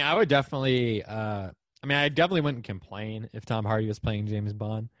yeah, I mean, I would definitely. I definitely wouldn't complain if Tom Hardy was playing James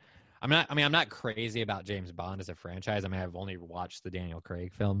Bond. I'm not crazy about James Bond as a franchise. I mean, I've only watched the Daniel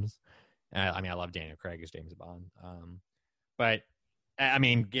Craig films. I love Daniel Craig as James Bond. But I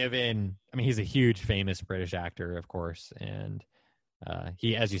mean, he's a huge, famous British actor, of course, and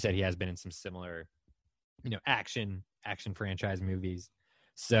he, as you said, he has been in some similar, action franchise movies.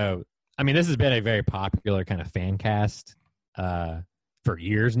 So, I mean, this has been a very popular kind of fan cast for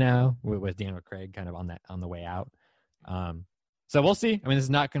years now, with Daniel Craig kind of on the way out. So we'll see. I mean, this is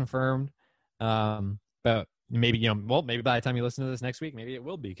not confirmed, but maybe maybe by the time you listen to this next week, maybe it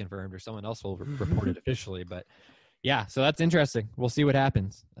will be confirmed, or someone else will report it officially. But yeah, so that's interesting. We'll see what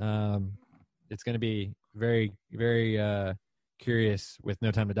happens. It's going to be very, very curious with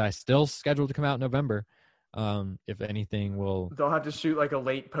No Time to Die still scheduled to come out in November. If anything, they'll have to shoot like a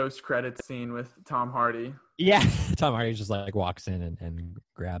late post-credits scene with Tom Hardy. Yeah, Tom Hardy just like walks in and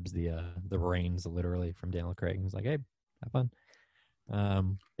grabs the reins literally from Daniel Craig and he's like, "Hey, have fun."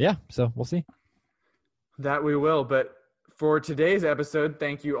 Yeah, so we'll see. That we will. But for today's episode,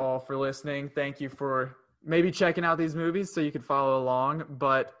 thank you all for listening. Thank you for maybe checking out these movies so you could follow along.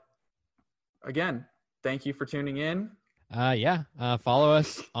 But again, thank you for tuning in. Follow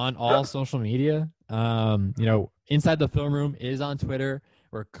us on all social media. Inside the Film Room is on Twitter.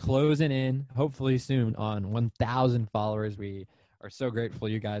 We're closing in, hopefully soon, on 1,000 followers. We are so grateful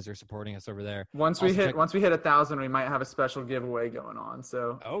you guys are supporting us over there. Once we hit 1,000, we might have a special giveaway going on.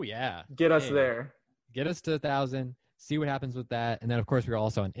 So get us there. Get us to 1,000. See what happens with that. And then, of course, we're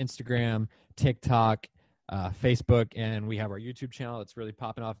also on Instagram, TikTok, Facebook, and we have our YouTube channel. It's really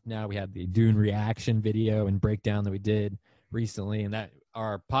popping off now. We had the Dune reaction video and breakdown that we did recently, and that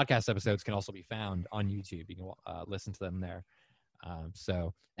our podcast episodes can also be found on YouTube. You can listen to them there. And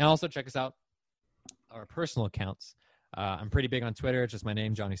also check us out, our personal accounts. I'm pretty big on Twitter. It's just my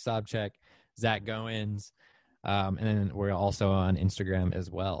name, Johnny Sobchak, Zach Goins. And then we're also on Instagram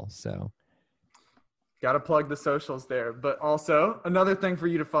as well. So got to plug the socials there. But also another thing for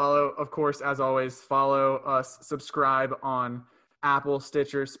you to follow, of course, as always, follow us, subscribe on Apple,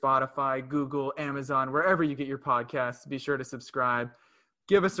 Stitcher, Spotify, Google, Amazon, wherever you get your podcasts. Be sure to subscribe.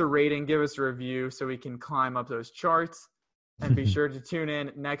 Give us a rating, give us a review so we can climb up those charts. And be sure to tune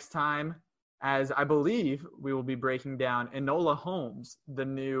in next time, as I believe we will be breaking down Enola Holmes, the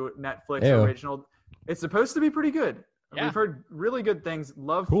new Netflix original. It's supposed to be pretty good. Yeah. We've heard really good things.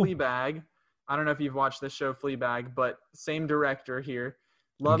 Love Fleabag. I don't know if you've watched the show Fleabag, but same director here.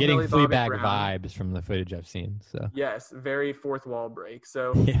 I'm getting Fleabag vibes from the footage I've seen. So yes, very fourth wall break.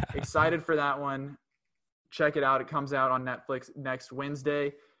 So excited for that one. Check it out. It comes out on Netflix next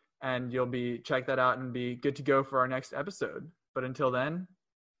Wednesday, and check that out and be good to go for our next episode. But until then,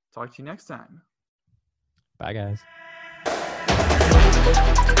 talk to you next time. Bye, guys.